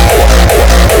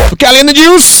 For Cali and the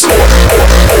Juice.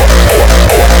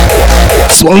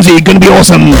 Swansea, gonna be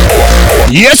awesome.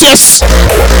 Yes, yes.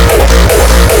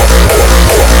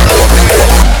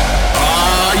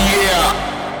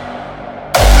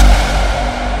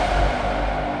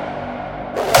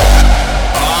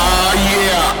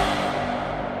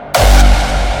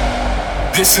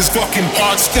 This is fucking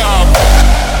hard style.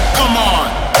 Come on.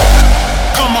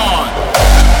 Come on.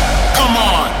 Come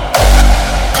on.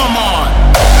 Come on.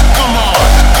 Come on.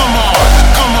 Come on.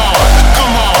 Come on.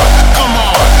 Come on. Come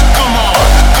on. Come on.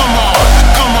 Come on.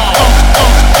 Come on.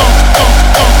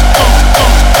 Come.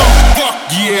 Fuck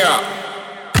yeah.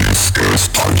 This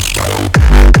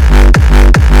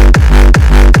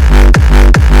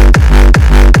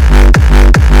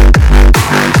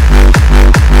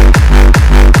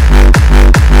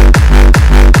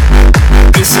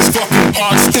is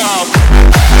hard style.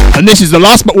 And this is the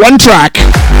last but one track.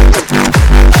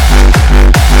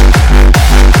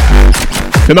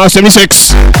 Plymouth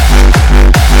 76.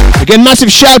 Again,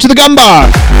 massive shout to the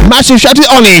Gumbar. Massive shout to the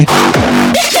Oni.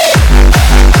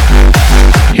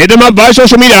 Hit them up via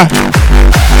social media.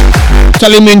 Tell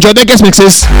them you enjoyed their guest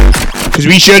mixes. Because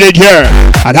we sure did here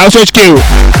at House HQ.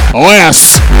 Oh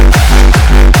yes.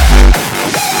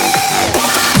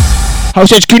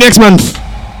 House HQ next month.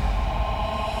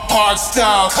 Hard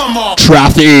style, come on.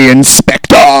 Traffy and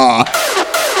Spectre.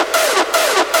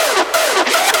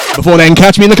 Before then,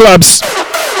 catch me in the clubs.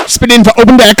 Spin in for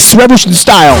Open Decks, Revolution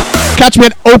Style. Catch me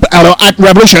at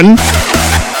Revolution.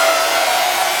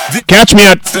 Catch me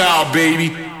at Style,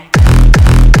 baby.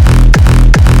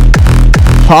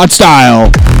 Hard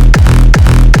Style.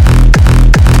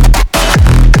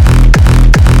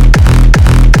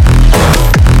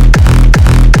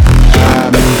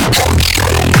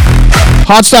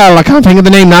 Hard Style, I can't think of the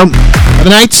name now. Of the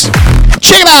night.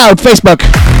 Check it out, Facebook.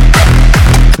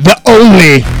 The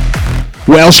only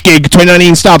Welsh gig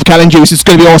 2019 style for Cal and Juice. It's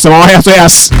going to be awesome. Oh yes,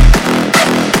 yes.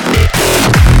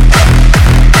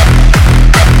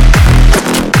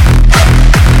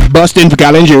 Bust in for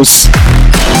Cal and Juice.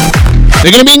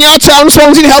 They're going to be in your town,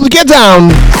 Swansea to help you get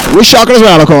down. We're shocking as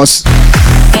well, of course.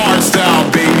 Hard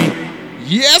style, baby.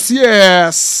 Yes,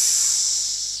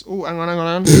 yes. Oh, hang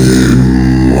on.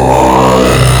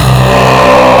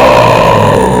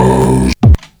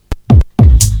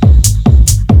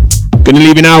 Gonna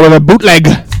leave you now with a bootleg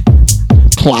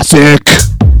classic.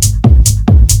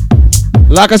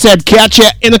 Like I said, catch you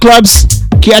in the clubs.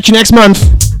 Catch you next month.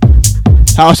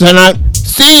 House and out.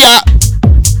 See ya.